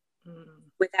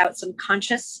without some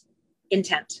conscious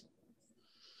intent.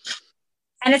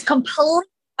 And it's completely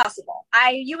possible.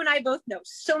 You and I both know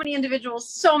so many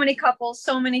individuals, so many couples,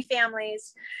 so many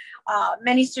families,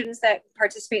 many students that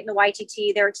participate in the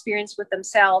YTT, their experience with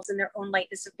themselves and their own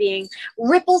lightness of being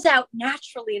ripples out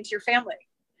naturally into your family.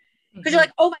 Because you're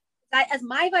like, oh my, as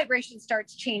my vibration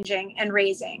starts changing and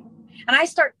raising, and I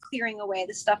start clearing away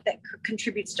the stuff that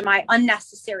contributes to my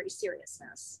unnecessary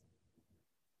seriousness,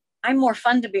 I'm more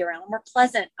fun to be around. I'm more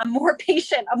pleasant. I'm more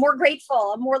patient. I'm more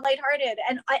grateful. I'm more lighthearted.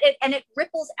 And it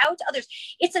ripples out to others.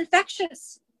 It's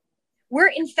infectious. We're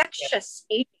infectious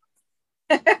agents.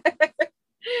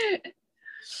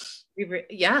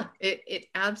 Yeah, it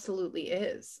absolutely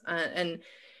is. And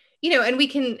we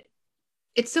can,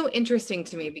 it's so interesting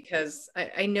to me because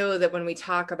I know that when we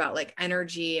talk about like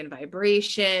energy and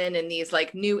vibration and these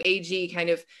like new agey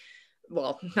kind of,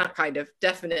 well, not kind of,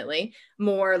 definitely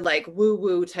more like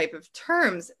woo-woo type of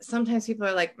terms, sometimes people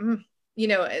are like, and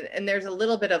there's a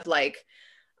little bit of like,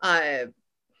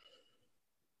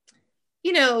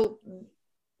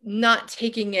 not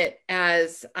taking it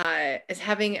as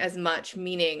having as much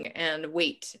meaning and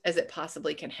weight as it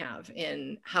possibly can have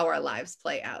in how our lives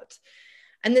play out.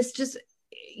 And this just,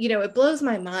 it blows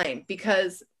my mind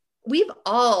because we've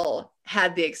all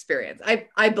had the experience.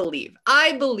 I believe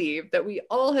that we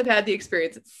all have had the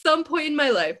experience at some point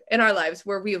in our lives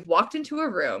where we have walked into a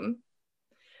room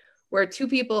where two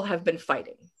people have been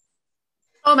fighting.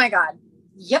 Oh my God.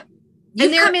 Yep.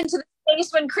 You've come into the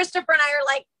face when Christopher and I are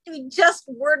like,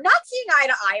 we're not seeing eye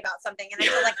to eye about something. And I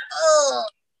feel like, oh,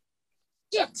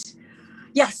 shit.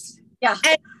 Yes. Yeah.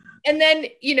 And then,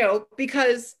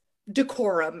 because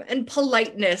decorum and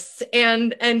politeness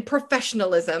and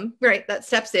professionalism, right, that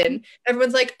steps in,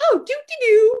 everyone's like, oh,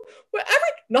 well,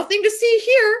 nothing to see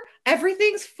here,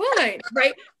 everything's fine,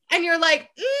 right? And you're like,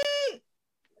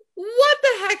 what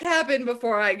the heck happened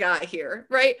before I got here,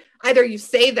 right? Either you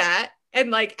say that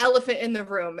and like elephant in the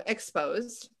room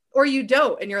exposed, or you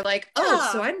don't, and you're like, oh,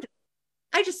 so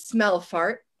I just smell a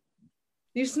fart.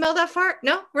 You smell that fart?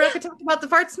 No, we're not gonna talk about the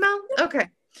fart smell. Okay.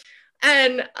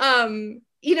 And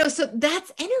so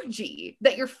that's energy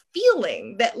that you're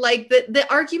feeling, that like the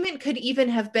argument could even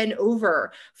have been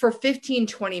over for 15,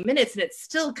 20 minutes and it's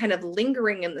still kind of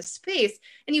lingering in the space,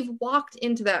 and you've walked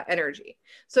into that energy.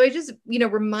 So I just,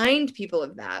 remind people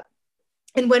of that.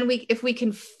 And if we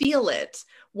can feel it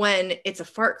when it's a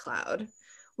fart cloud,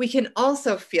 we can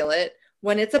also feel it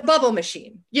when it's a bubble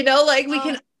machine, we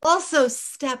can also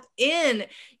step in,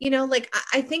 like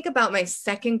I think about my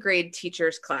second grade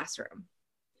teacher's classroom.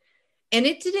 And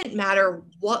it didn't matter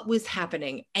what was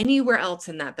happening anywhere else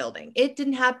in that building. It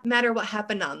didn't matter what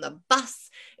happened on the bus.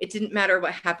 It didn't matter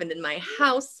what happened in my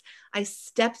house. I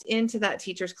stepped into that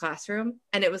teacher's classroom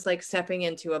and it was like stepping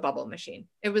into a bubble machine.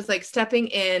 It was like stepping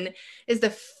in is the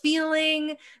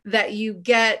feeling that you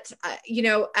get,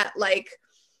 at like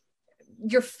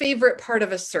your favorite part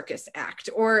of a circus act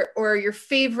or your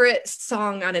favorite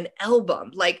song on an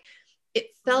album. Like it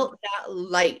felt that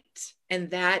light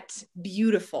and that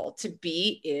beautiful to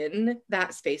be in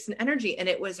that space and energy. And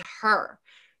it was her.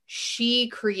 She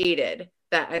created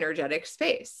that energetic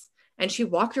space. And she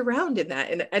walked around in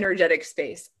that energetic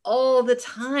space all the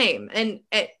time. And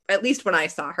at least when I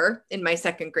saw her in my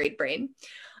second grade brain.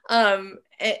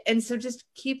 And so just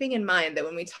keeping in mind that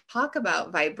when we talk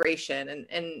about vibration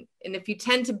and if you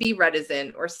tend to be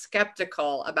reticent or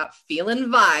skeptical about feeling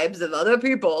vibes of other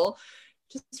people,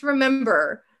 just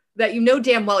remember that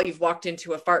damn well you've walked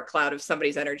into a fart cloud of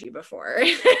somebody's energy before.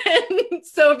 And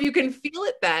so if you can feel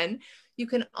it then, you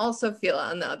can also feel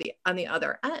it on the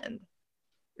other end.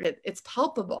 It's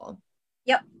palpable.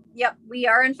 Yep. We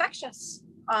are infectious.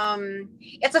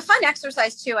 It's a fun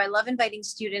exercise too. I love inviting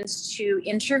students to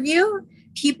interview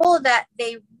people that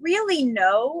they really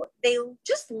know. They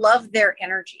just love their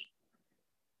energy.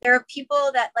 There are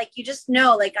people that like, you just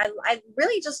know, like, I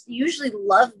really just usually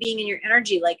love being in your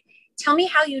energy. Like, tell me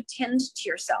how you tend to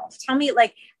yourself. Tell me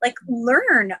like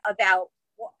learn about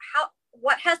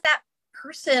what has that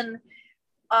person,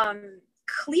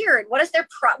 cleared? What is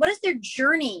their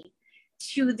journey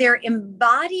to their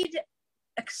embodied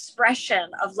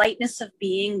expression of lightness of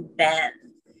being then?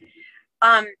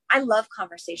 I love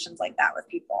conversations like that with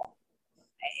people.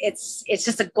 It's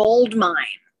just a gold mine.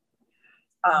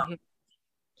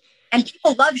 And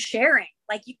people love sharing.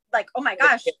 Like, oh my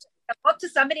gosh, I go up to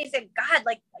somebody and say, God,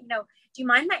 like, do you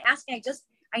mind my asking?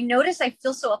 I notice I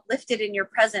feel so uplifted in your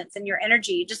presence and your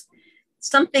energy. Just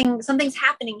something's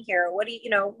happening here. What do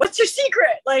what's your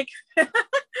secret? Like,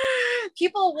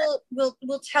 people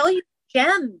will tell you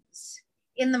gems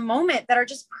in the moment that are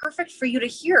just perfect for you to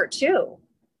hear too.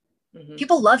 Mm-hmm.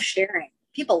 People love sharing.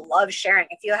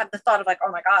 If you have the thought of like,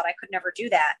 oh my God, I could never do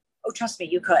that. Oh, trust me,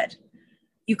 you could.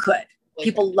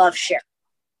 People love sharing.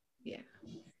 Yeah.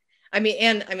 I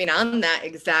mean, on that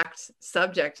exact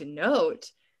subject and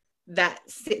note, that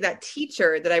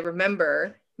teacher that I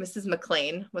remember, Mrs.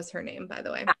 McLean was her name, by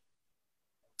the way.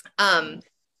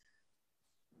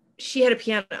 She had a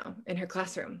piano in her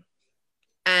classroom,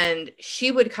 and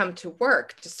she would come to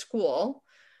school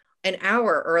an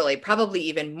hour early, probably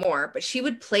even more, but she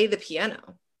would play the piano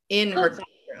in her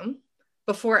classroom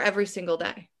before every single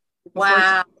day.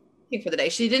 Wow. For the day.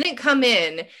 She didn't come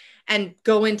in and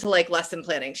go into like lesson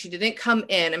planning. She didn't come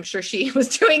in. I'm sure she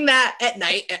was doing that at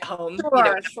night at home.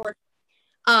 Sure.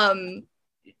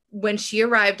 When she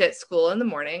arrived at school in the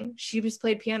morning, she just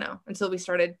played piano until we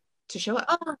started to show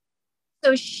up.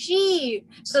 So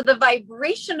the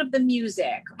vibration of the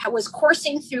music was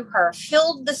coursing through her,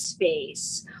 filled the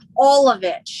space, all of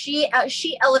it. She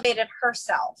elevated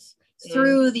herself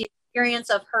through the experience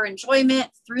of her enjoyment,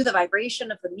 through the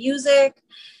vibration of the music.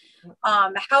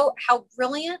 How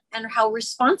brilliant and how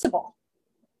responsible.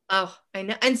 Oh, I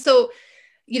know. And so,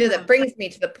 that brings me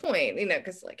to the point,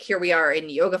 because like here we are in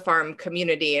Yoga Farm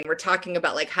community and we're talking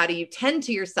about like, how do you tend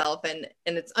to yourself? And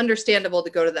it's understandable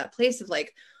to go to that place of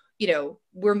like,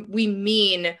 we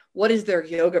mean, what is their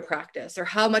yoga practice or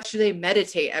how much do they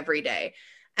meditate every day?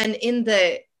 And in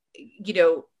the,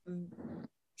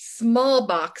 small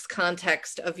box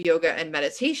context of yoga and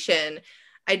meditation,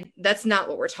 that's not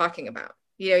what we're talking about.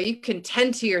 You can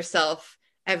tend to yourself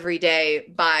every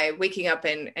day by waking up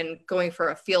and going for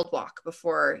a field walk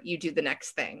before you do the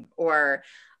next thing, or,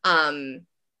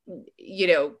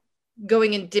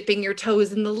 going and dipping your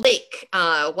toes in the lake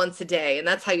once a day. And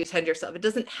that's how you tend yourself. It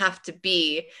doesn't have to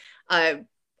be an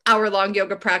hour-long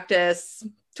yoga practice,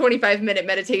 25-minute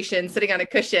meditation, sitting on a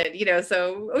cushion,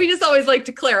 so we just always like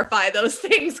to clarify those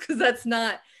things, because that's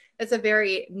a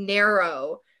very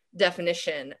narrow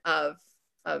definition of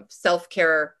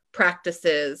self-care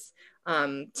practices,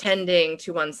 tending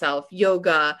to oneself,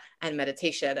 yoga and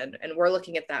meditation. And we're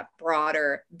looking at that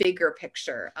broader, bigger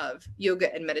picture of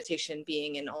yoga and meditation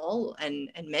being in all and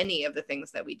many of the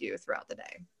things that we do throughout the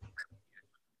day.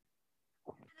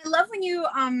 I love when you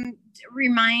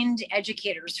remind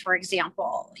educators, for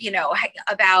example,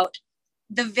 about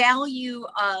the value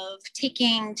of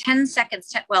taking 10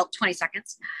 seconds, 20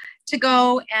 seconds to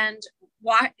go and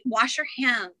wash your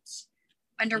hands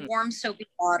under warm soapy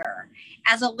water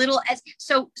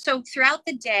so throughout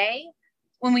the day,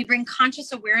 when we bring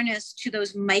conscious awareness to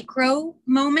those micro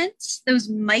moments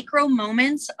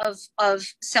of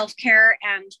self-care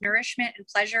and nourishment and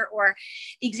pleasure, or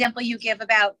the example you give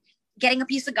about getting a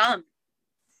piece of gum,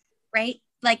 right?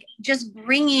 Like just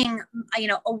bringing,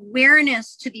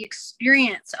 awareness to the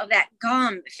experience of that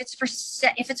gum. If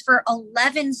it's for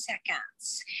 11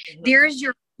 seconds, there's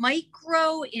your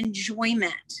micro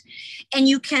enjoyment, and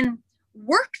you can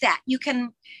work that. You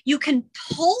can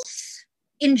pulse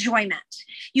enjoyment.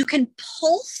 You can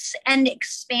pulse and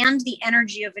expand the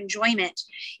energy of enjoyment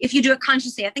if you do it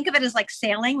consciously. I think of it as like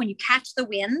sailing. When you catch the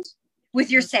wind with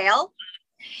your sail,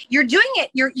 you're doing it.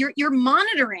 You're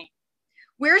monitoring.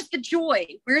 Where's the joy?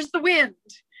 Where's the wind?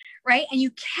 Right? And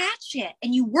you catch it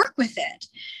and you work with it.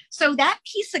 So that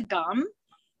piece of gum,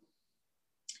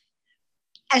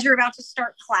 as you're about to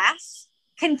start class,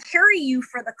 can carry you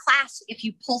for the class if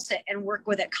you pulse it and work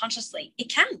with it consciously. It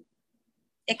can.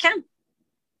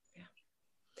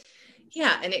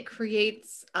 Yeah. And it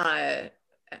creates a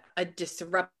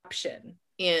disruption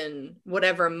in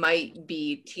whatever might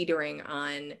be teetering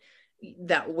on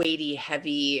that weighty,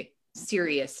 heavy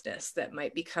seriousness that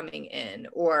might be coming in,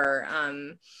 or,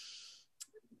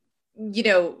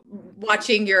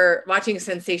 watching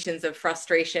sensations of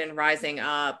frustration rising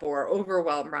up or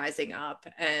overwhelm rising up.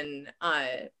 And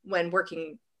when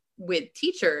working with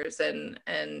teachers and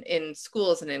in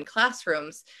schools and in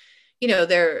classrooms,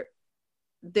 there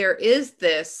is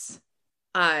this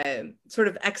sort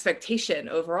of expectation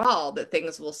overall that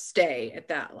things will stay at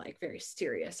that like very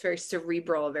serious, very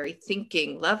cerebral, very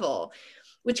thinking level,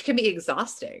 which can be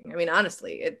exhausting. I mean,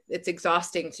 honestly, it's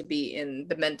exhausting to be in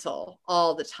the mental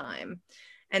all the time.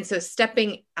 And so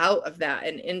stepping out of that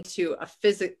and into a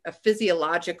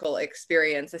physiological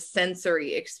experience, a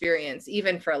sensory experience,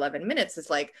 even for 11 minutes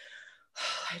is like,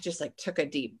 I just like took a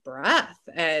deep breath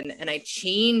and I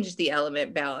changed the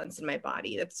element balance in my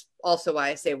body. That's also why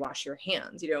I say wash your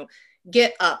hands,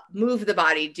 get up, move the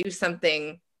body, do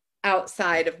something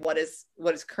outside of what is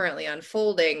currently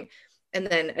unfolding. And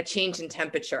then a change in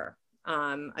temperature,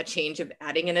 a change of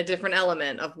adding in a different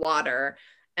element of water,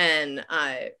 and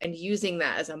using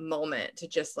that as a moment to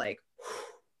just like,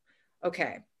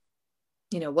 okay,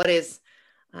 what is,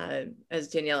 as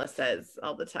Daniela says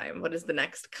all the time, what is the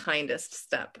next kindest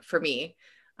step for me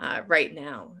right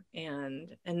now?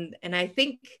 And I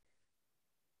think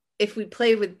if we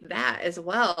play with that as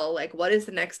well, like what is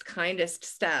the next kindest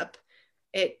step?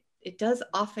 It does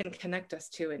often connect us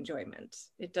to enjoyment.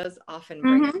 It does often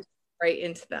bring us right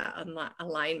into that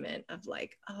alignment of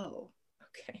like, oh,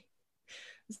 okay,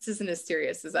 this isn't as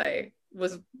serious as I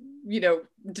was,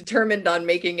 determined on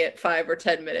making it 5 or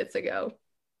 10 minutes ago.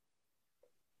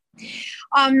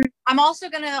 I'm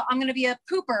gonna be a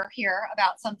pooper here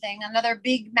about something. Another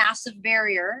big, massive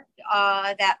barrier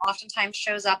that oftentimes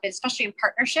shows up, especially in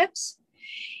partnerships,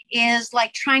 is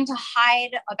like trying to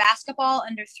hide a basketball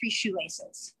under 3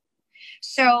 shoelaces.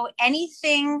 So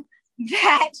anything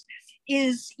that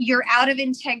is you're out of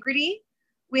integrity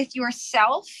with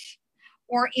yourself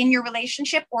or in your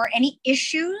relationship, or any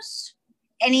issues,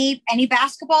 any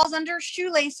basketballs under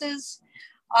shoelaces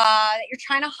that you're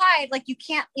trying to hide, like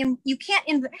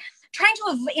trying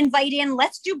to invite in,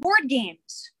 let's do board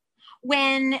games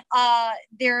when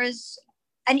there's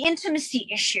an intimacy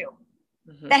issue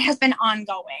that has been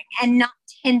ongoing and not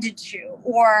tended to,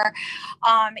 or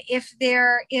if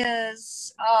there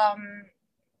is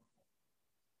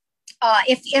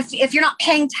if you're not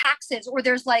paying taxes, or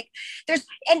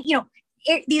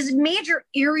these major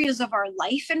areas of our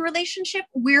life and relationship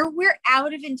where we're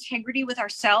out of integrity with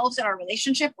ourselves and our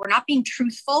relationship, we're not being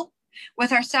truthful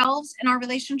with ourselves and our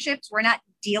relationships, we're not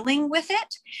dealing with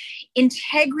it.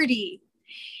 Integrity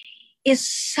is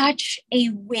such a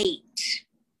weight,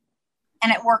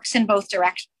 and it works in both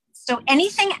directions. So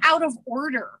anything out of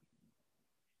order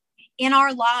in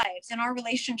our lives, in our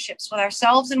relationships with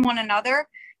ourselves and one another,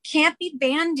 can't be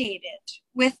band-aided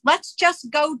with, let's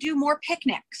just go do more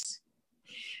picnics.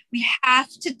 We have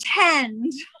to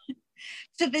tend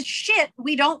to the shit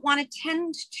we don't want to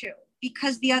tend to,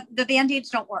 because the band-aids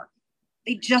don't work.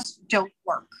 They just don't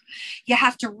work. You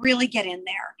have to really get in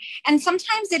there. And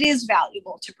sometimes it is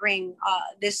valuable to bring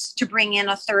in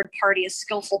a third party, a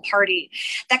skillful party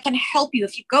that can help you.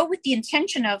 If you go with the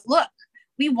intention of, look,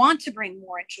 we want to bring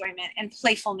more enjoyment and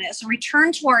playfulness and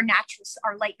return to our natural,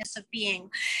 our lightness of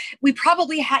being. You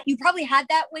probably had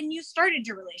that when you started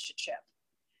your relationship.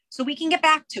 So we can get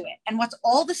back to it. And what's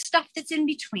all the stuff that's in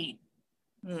between?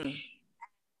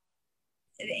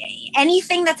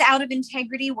 Anything that's out of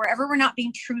integrity, wherever we're not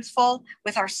being truthful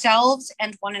with ourselves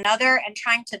and one another and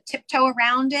trying to tiptoe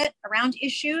around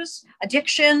issues,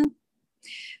 addiction,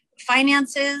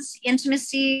 finances,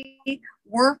 intimacy,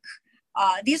 work.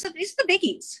 These are the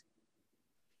biggies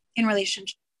in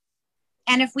relationships.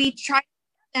 And if we try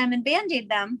them and band-aid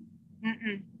them,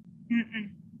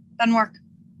 doesn't work.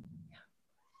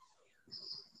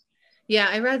 Yeah,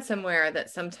 I read somewhere that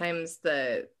sometimes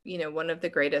one of the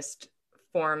greatest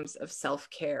forms of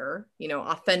self-care,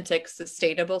 authentic,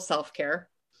 sustainable self-care.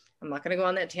 I'm not going to go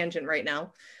on that tangent right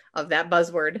now of that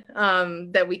buzzword,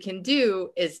 that we can do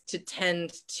is to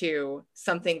tend to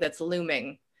something that's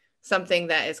looming, something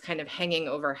that is kind of hanging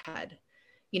overhead.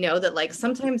 That like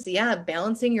sometimes,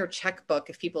 balancing your checkbook,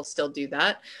 if people still do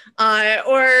that,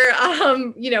 or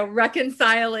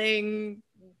reconciling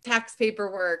tax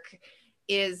paperwork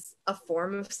is a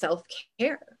form of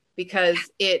self-care, because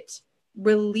it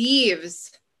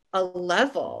relieves a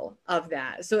level of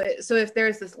that. So if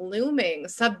there's this looming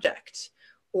subject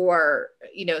or,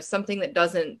 something that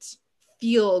doesn't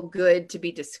feel good to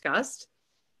be discussed,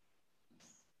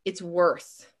 it's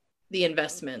worth the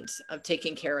investment of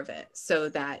taking care of it so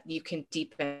that you can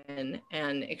deepen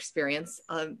and experience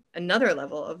another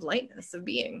level of lightness of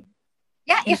being.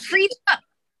 Yeah, it frees up.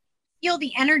 Feel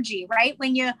the energy, right?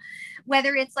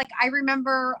 Whether it's like, I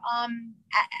remember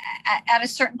at a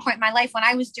certain point in my life when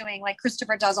I was doing, like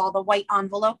Christopher does all the white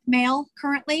envelope mail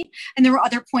currently. And there were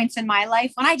other points in my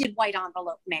life when I did white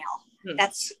envelope mail.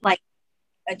 That's like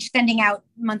sending out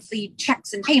monthly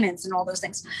checks and payments and all those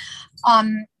things.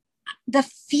 The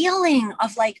feeling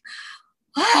of like,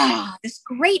 this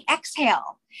great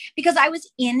exhale, because I was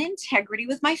in integrity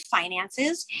with my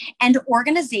finances and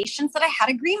organizations that I had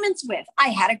agreements with. I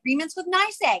had agreements with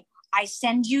NYSEG. I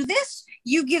send you this,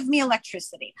 you give me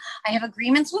electricity. I have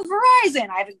agreements with Verizon.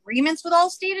 I have agreements with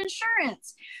Allstate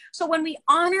Insurance. So when we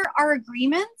honor our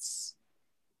agreements,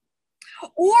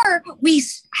 or we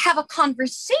have a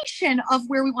conversation of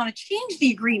where we want to change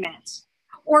the agreement,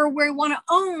 or where we want to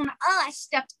own us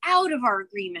stepped out of our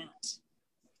agreement,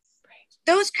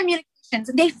 those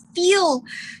communications, they feel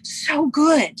so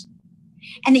good,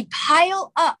 and they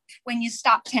pile up when you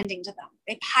stop tending to them.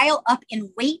 They pile up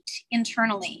in weight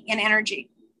internally, in energy.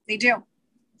 They do.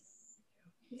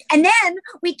 And then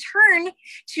we turn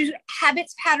to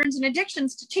habits, patterns, and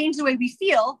addictions to change the way we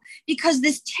feel, because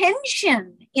this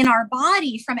tension in our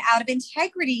body from out of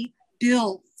integrity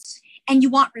builds, and you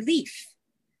want relief.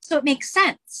 So it makes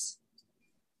sense.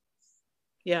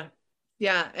 Yeah.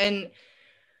 Yeah. And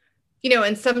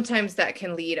and sometimes that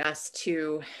can lead us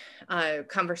to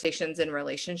conversations in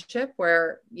relationship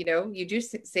where, you do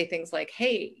say things like,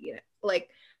 hey,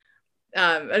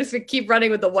 I just keep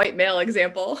running with the white male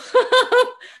example.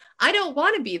 I don't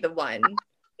want to be the one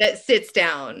that sits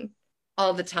down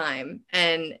all the time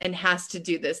and has to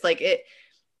do this. Like it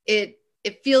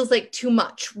feels like too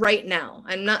much right now.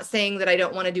 I'm not saying that I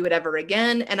don't want to do it ever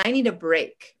again, and I need a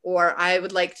break, or I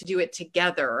would like to do it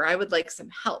together, or I would like some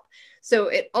help. So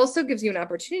it also gives you an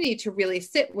opportunity to really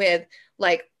sit with,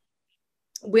 like,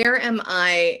 where am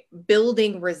I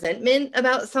building resentment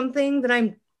about something that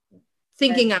I'm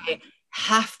thinking I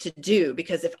have to do,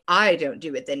 because if I don't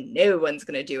do it, then no one's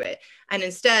going to do it. And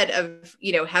instead of,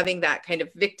 having that kind of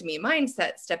victim-y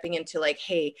mindset, stepping into like,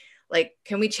 hey, like,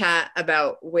 can we chat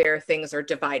about where things are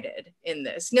divided in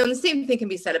this? And the same thing can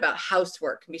be said about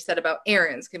housework, can be said about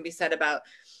errands, can be said about,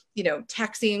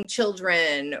 taxiing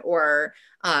children, or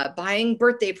buying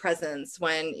birthday presents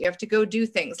when you have to go do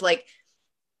things. Like,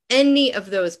 any of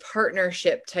those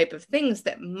partnership type of things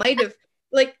that might have,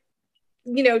 like,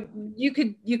 you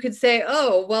could say,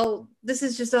 oh, well, this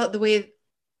is just the way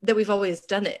that we've always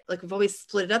done it. Like, we've always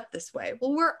split it up this way.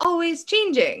 Well, we're always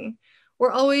changing.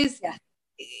 We're always,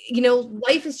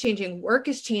 life is changing. Work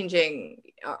is changing.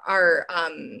 Our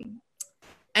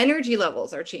energy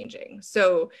levels are changing.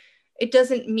 So it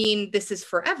doesn't mean this is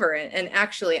forever. And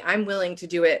actually, I'm willing to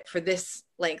do it for this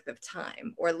length of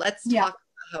time, or let's talk about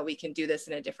how we can do this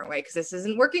in a different way, because this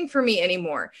isn't working for me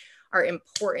anymore, are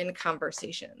important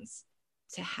conversations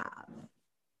to have.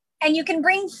 And you can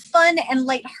bring fun and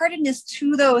lightheartedness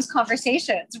to those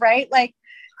conversations, right? Like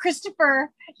Christopher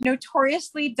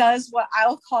notoriously does what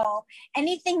I'll call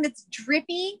anything that's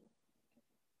drippy,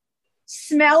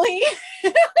 smelly.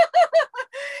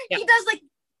 He does like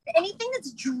anything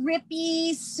that's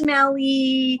drippy,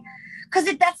 smelly, because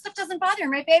that stuff doesn't bother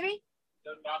him, right, baby?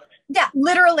 Doesn't bother me. Yeah,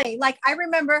 literally. Like I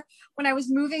remember when I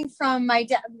was moving from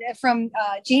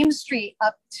James Street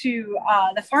up to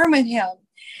the farm with him,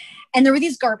 and there were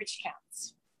these garbage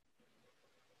cans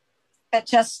that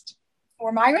just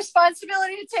were my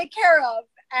responsibility to take care of,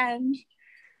 and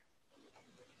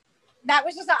that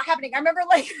was just not happening. I remember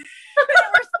like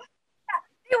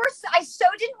I so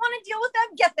didn't want to deal with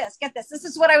them. Get this. This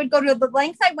is what I would go to the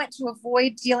lengths I went to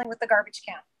avoid dealing with the garbage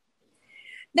can.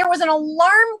 There was an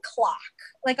alarm clock,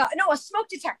 a smoke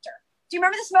detector. Do you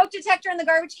remember the smoke detector in the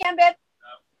garbage can, babe?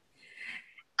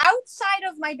 No. Outside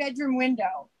of my bedroom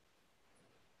window,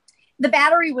 the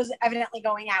battery was evidently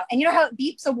going out. And you know how it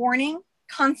beeps a warning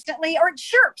constantly? Or it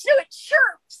chirps. No, it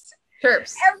chirps.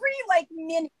 Chirps. Every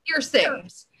minute. Piercing.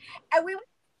 And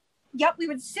we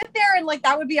would sit there and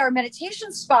that would be our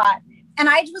meditation spot. And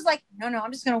I was like, no,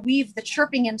 I'm just going to weave the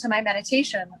chirping into my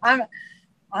meditation. I'm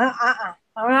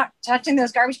not touching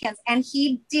those garbage cans. And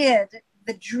he did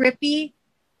the drippy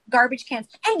garbage cans,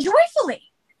 and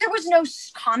joyfully. There was no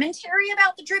commentary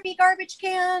about the drippy garbage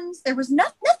cans. There was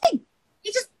nothing.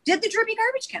 He just did the drippy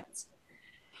garbage cans.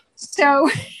 So,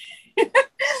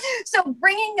 so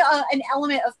bringing an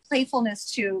element of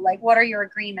playfulness to what are your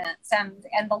agreements and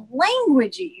the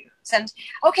language you use. And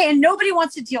okay, and nobody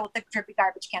wants to deal with the drippy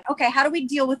garbage can. Okay, how do we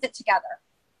deal with it together?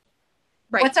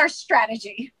 Right. What's our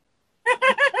strategy?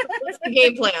 What's the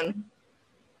game plan?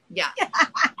 Yeah.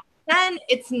 Then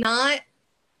it's not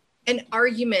an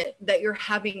argument that you're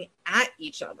having at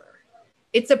each other.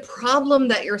 It's a problem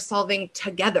that you're solving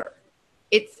together.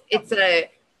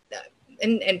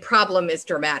 And problem is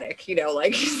dramatic,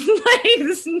 like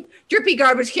this drippy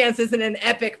garbage cans isn't an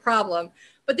epic problem,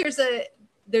 but there's a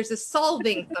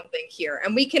solving something here.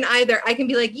 And I can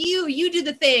be like, you do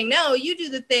the thing. No, you do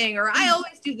the thing. Or I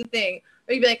always do the thing.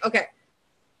 Or you'd be like, okay,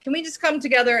 can we just come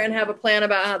together and have a plan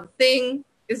about how the thing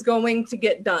is going to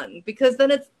get done? Because then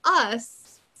it's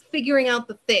us figuring out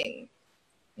the thing.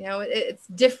 It's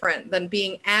different than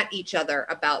being at each other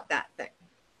about that thing.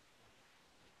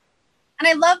 And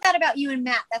I love that about you and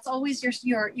Matt. That's always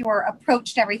your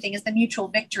approach to everything is the mutual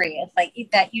victory. It's like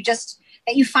that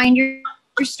you find your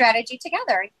strategy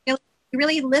together. You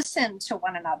really listen to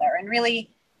one another and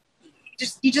really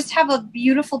you just have a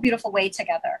beautiful, beautiful way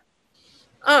together.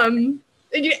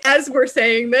 As we're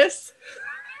saying this,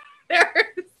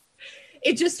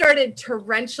 it just started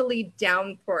torrentially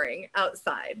downpouring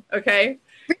outside. Okay.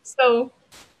 So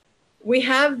we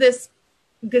have this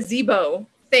gazebo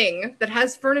thing that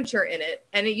has furniture in it,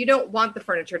 and you don't want the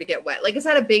furniture to get wet. It's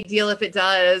not a big deal if it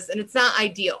does, and it's not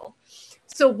ideal.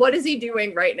 So what is he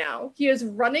doing right now? He is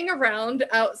running around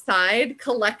outside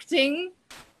collecting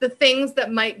the things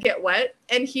that might get wet.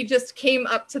 And he just came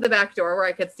up to the back door where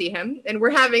I could see him, and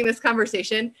we're having this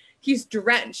conversation. He's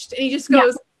drenched, and he just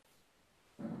goes,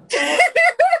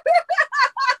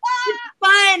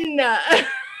 fun.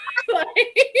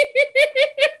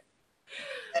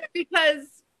 Because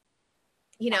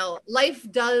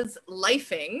life does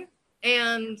lifing,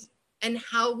 and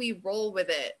how we roll with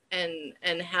it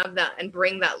and have that and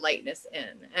bring that lightness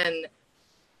in. And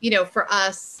for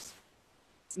us,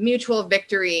 mutual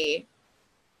victory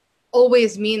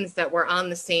always means that we're on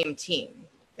the same team.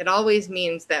 It always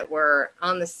means that we're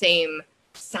on the same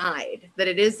side, that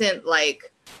it isn't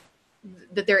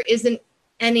that there isn't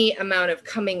any amount of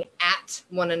coming at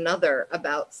one another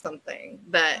about something,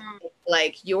 that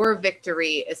your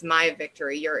victory is my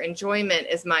victory. Your enjoyment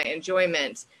is my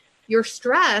enjoyment. Your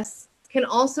stress can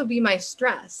also be my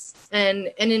stress.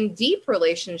 And in deep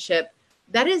relationship,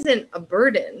 that isn't a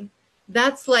burden.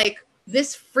 That's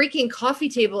this freaking coffee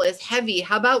table is heavy.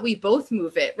 How about we both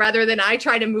move it rather than I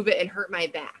try to move it and hurt my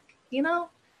back?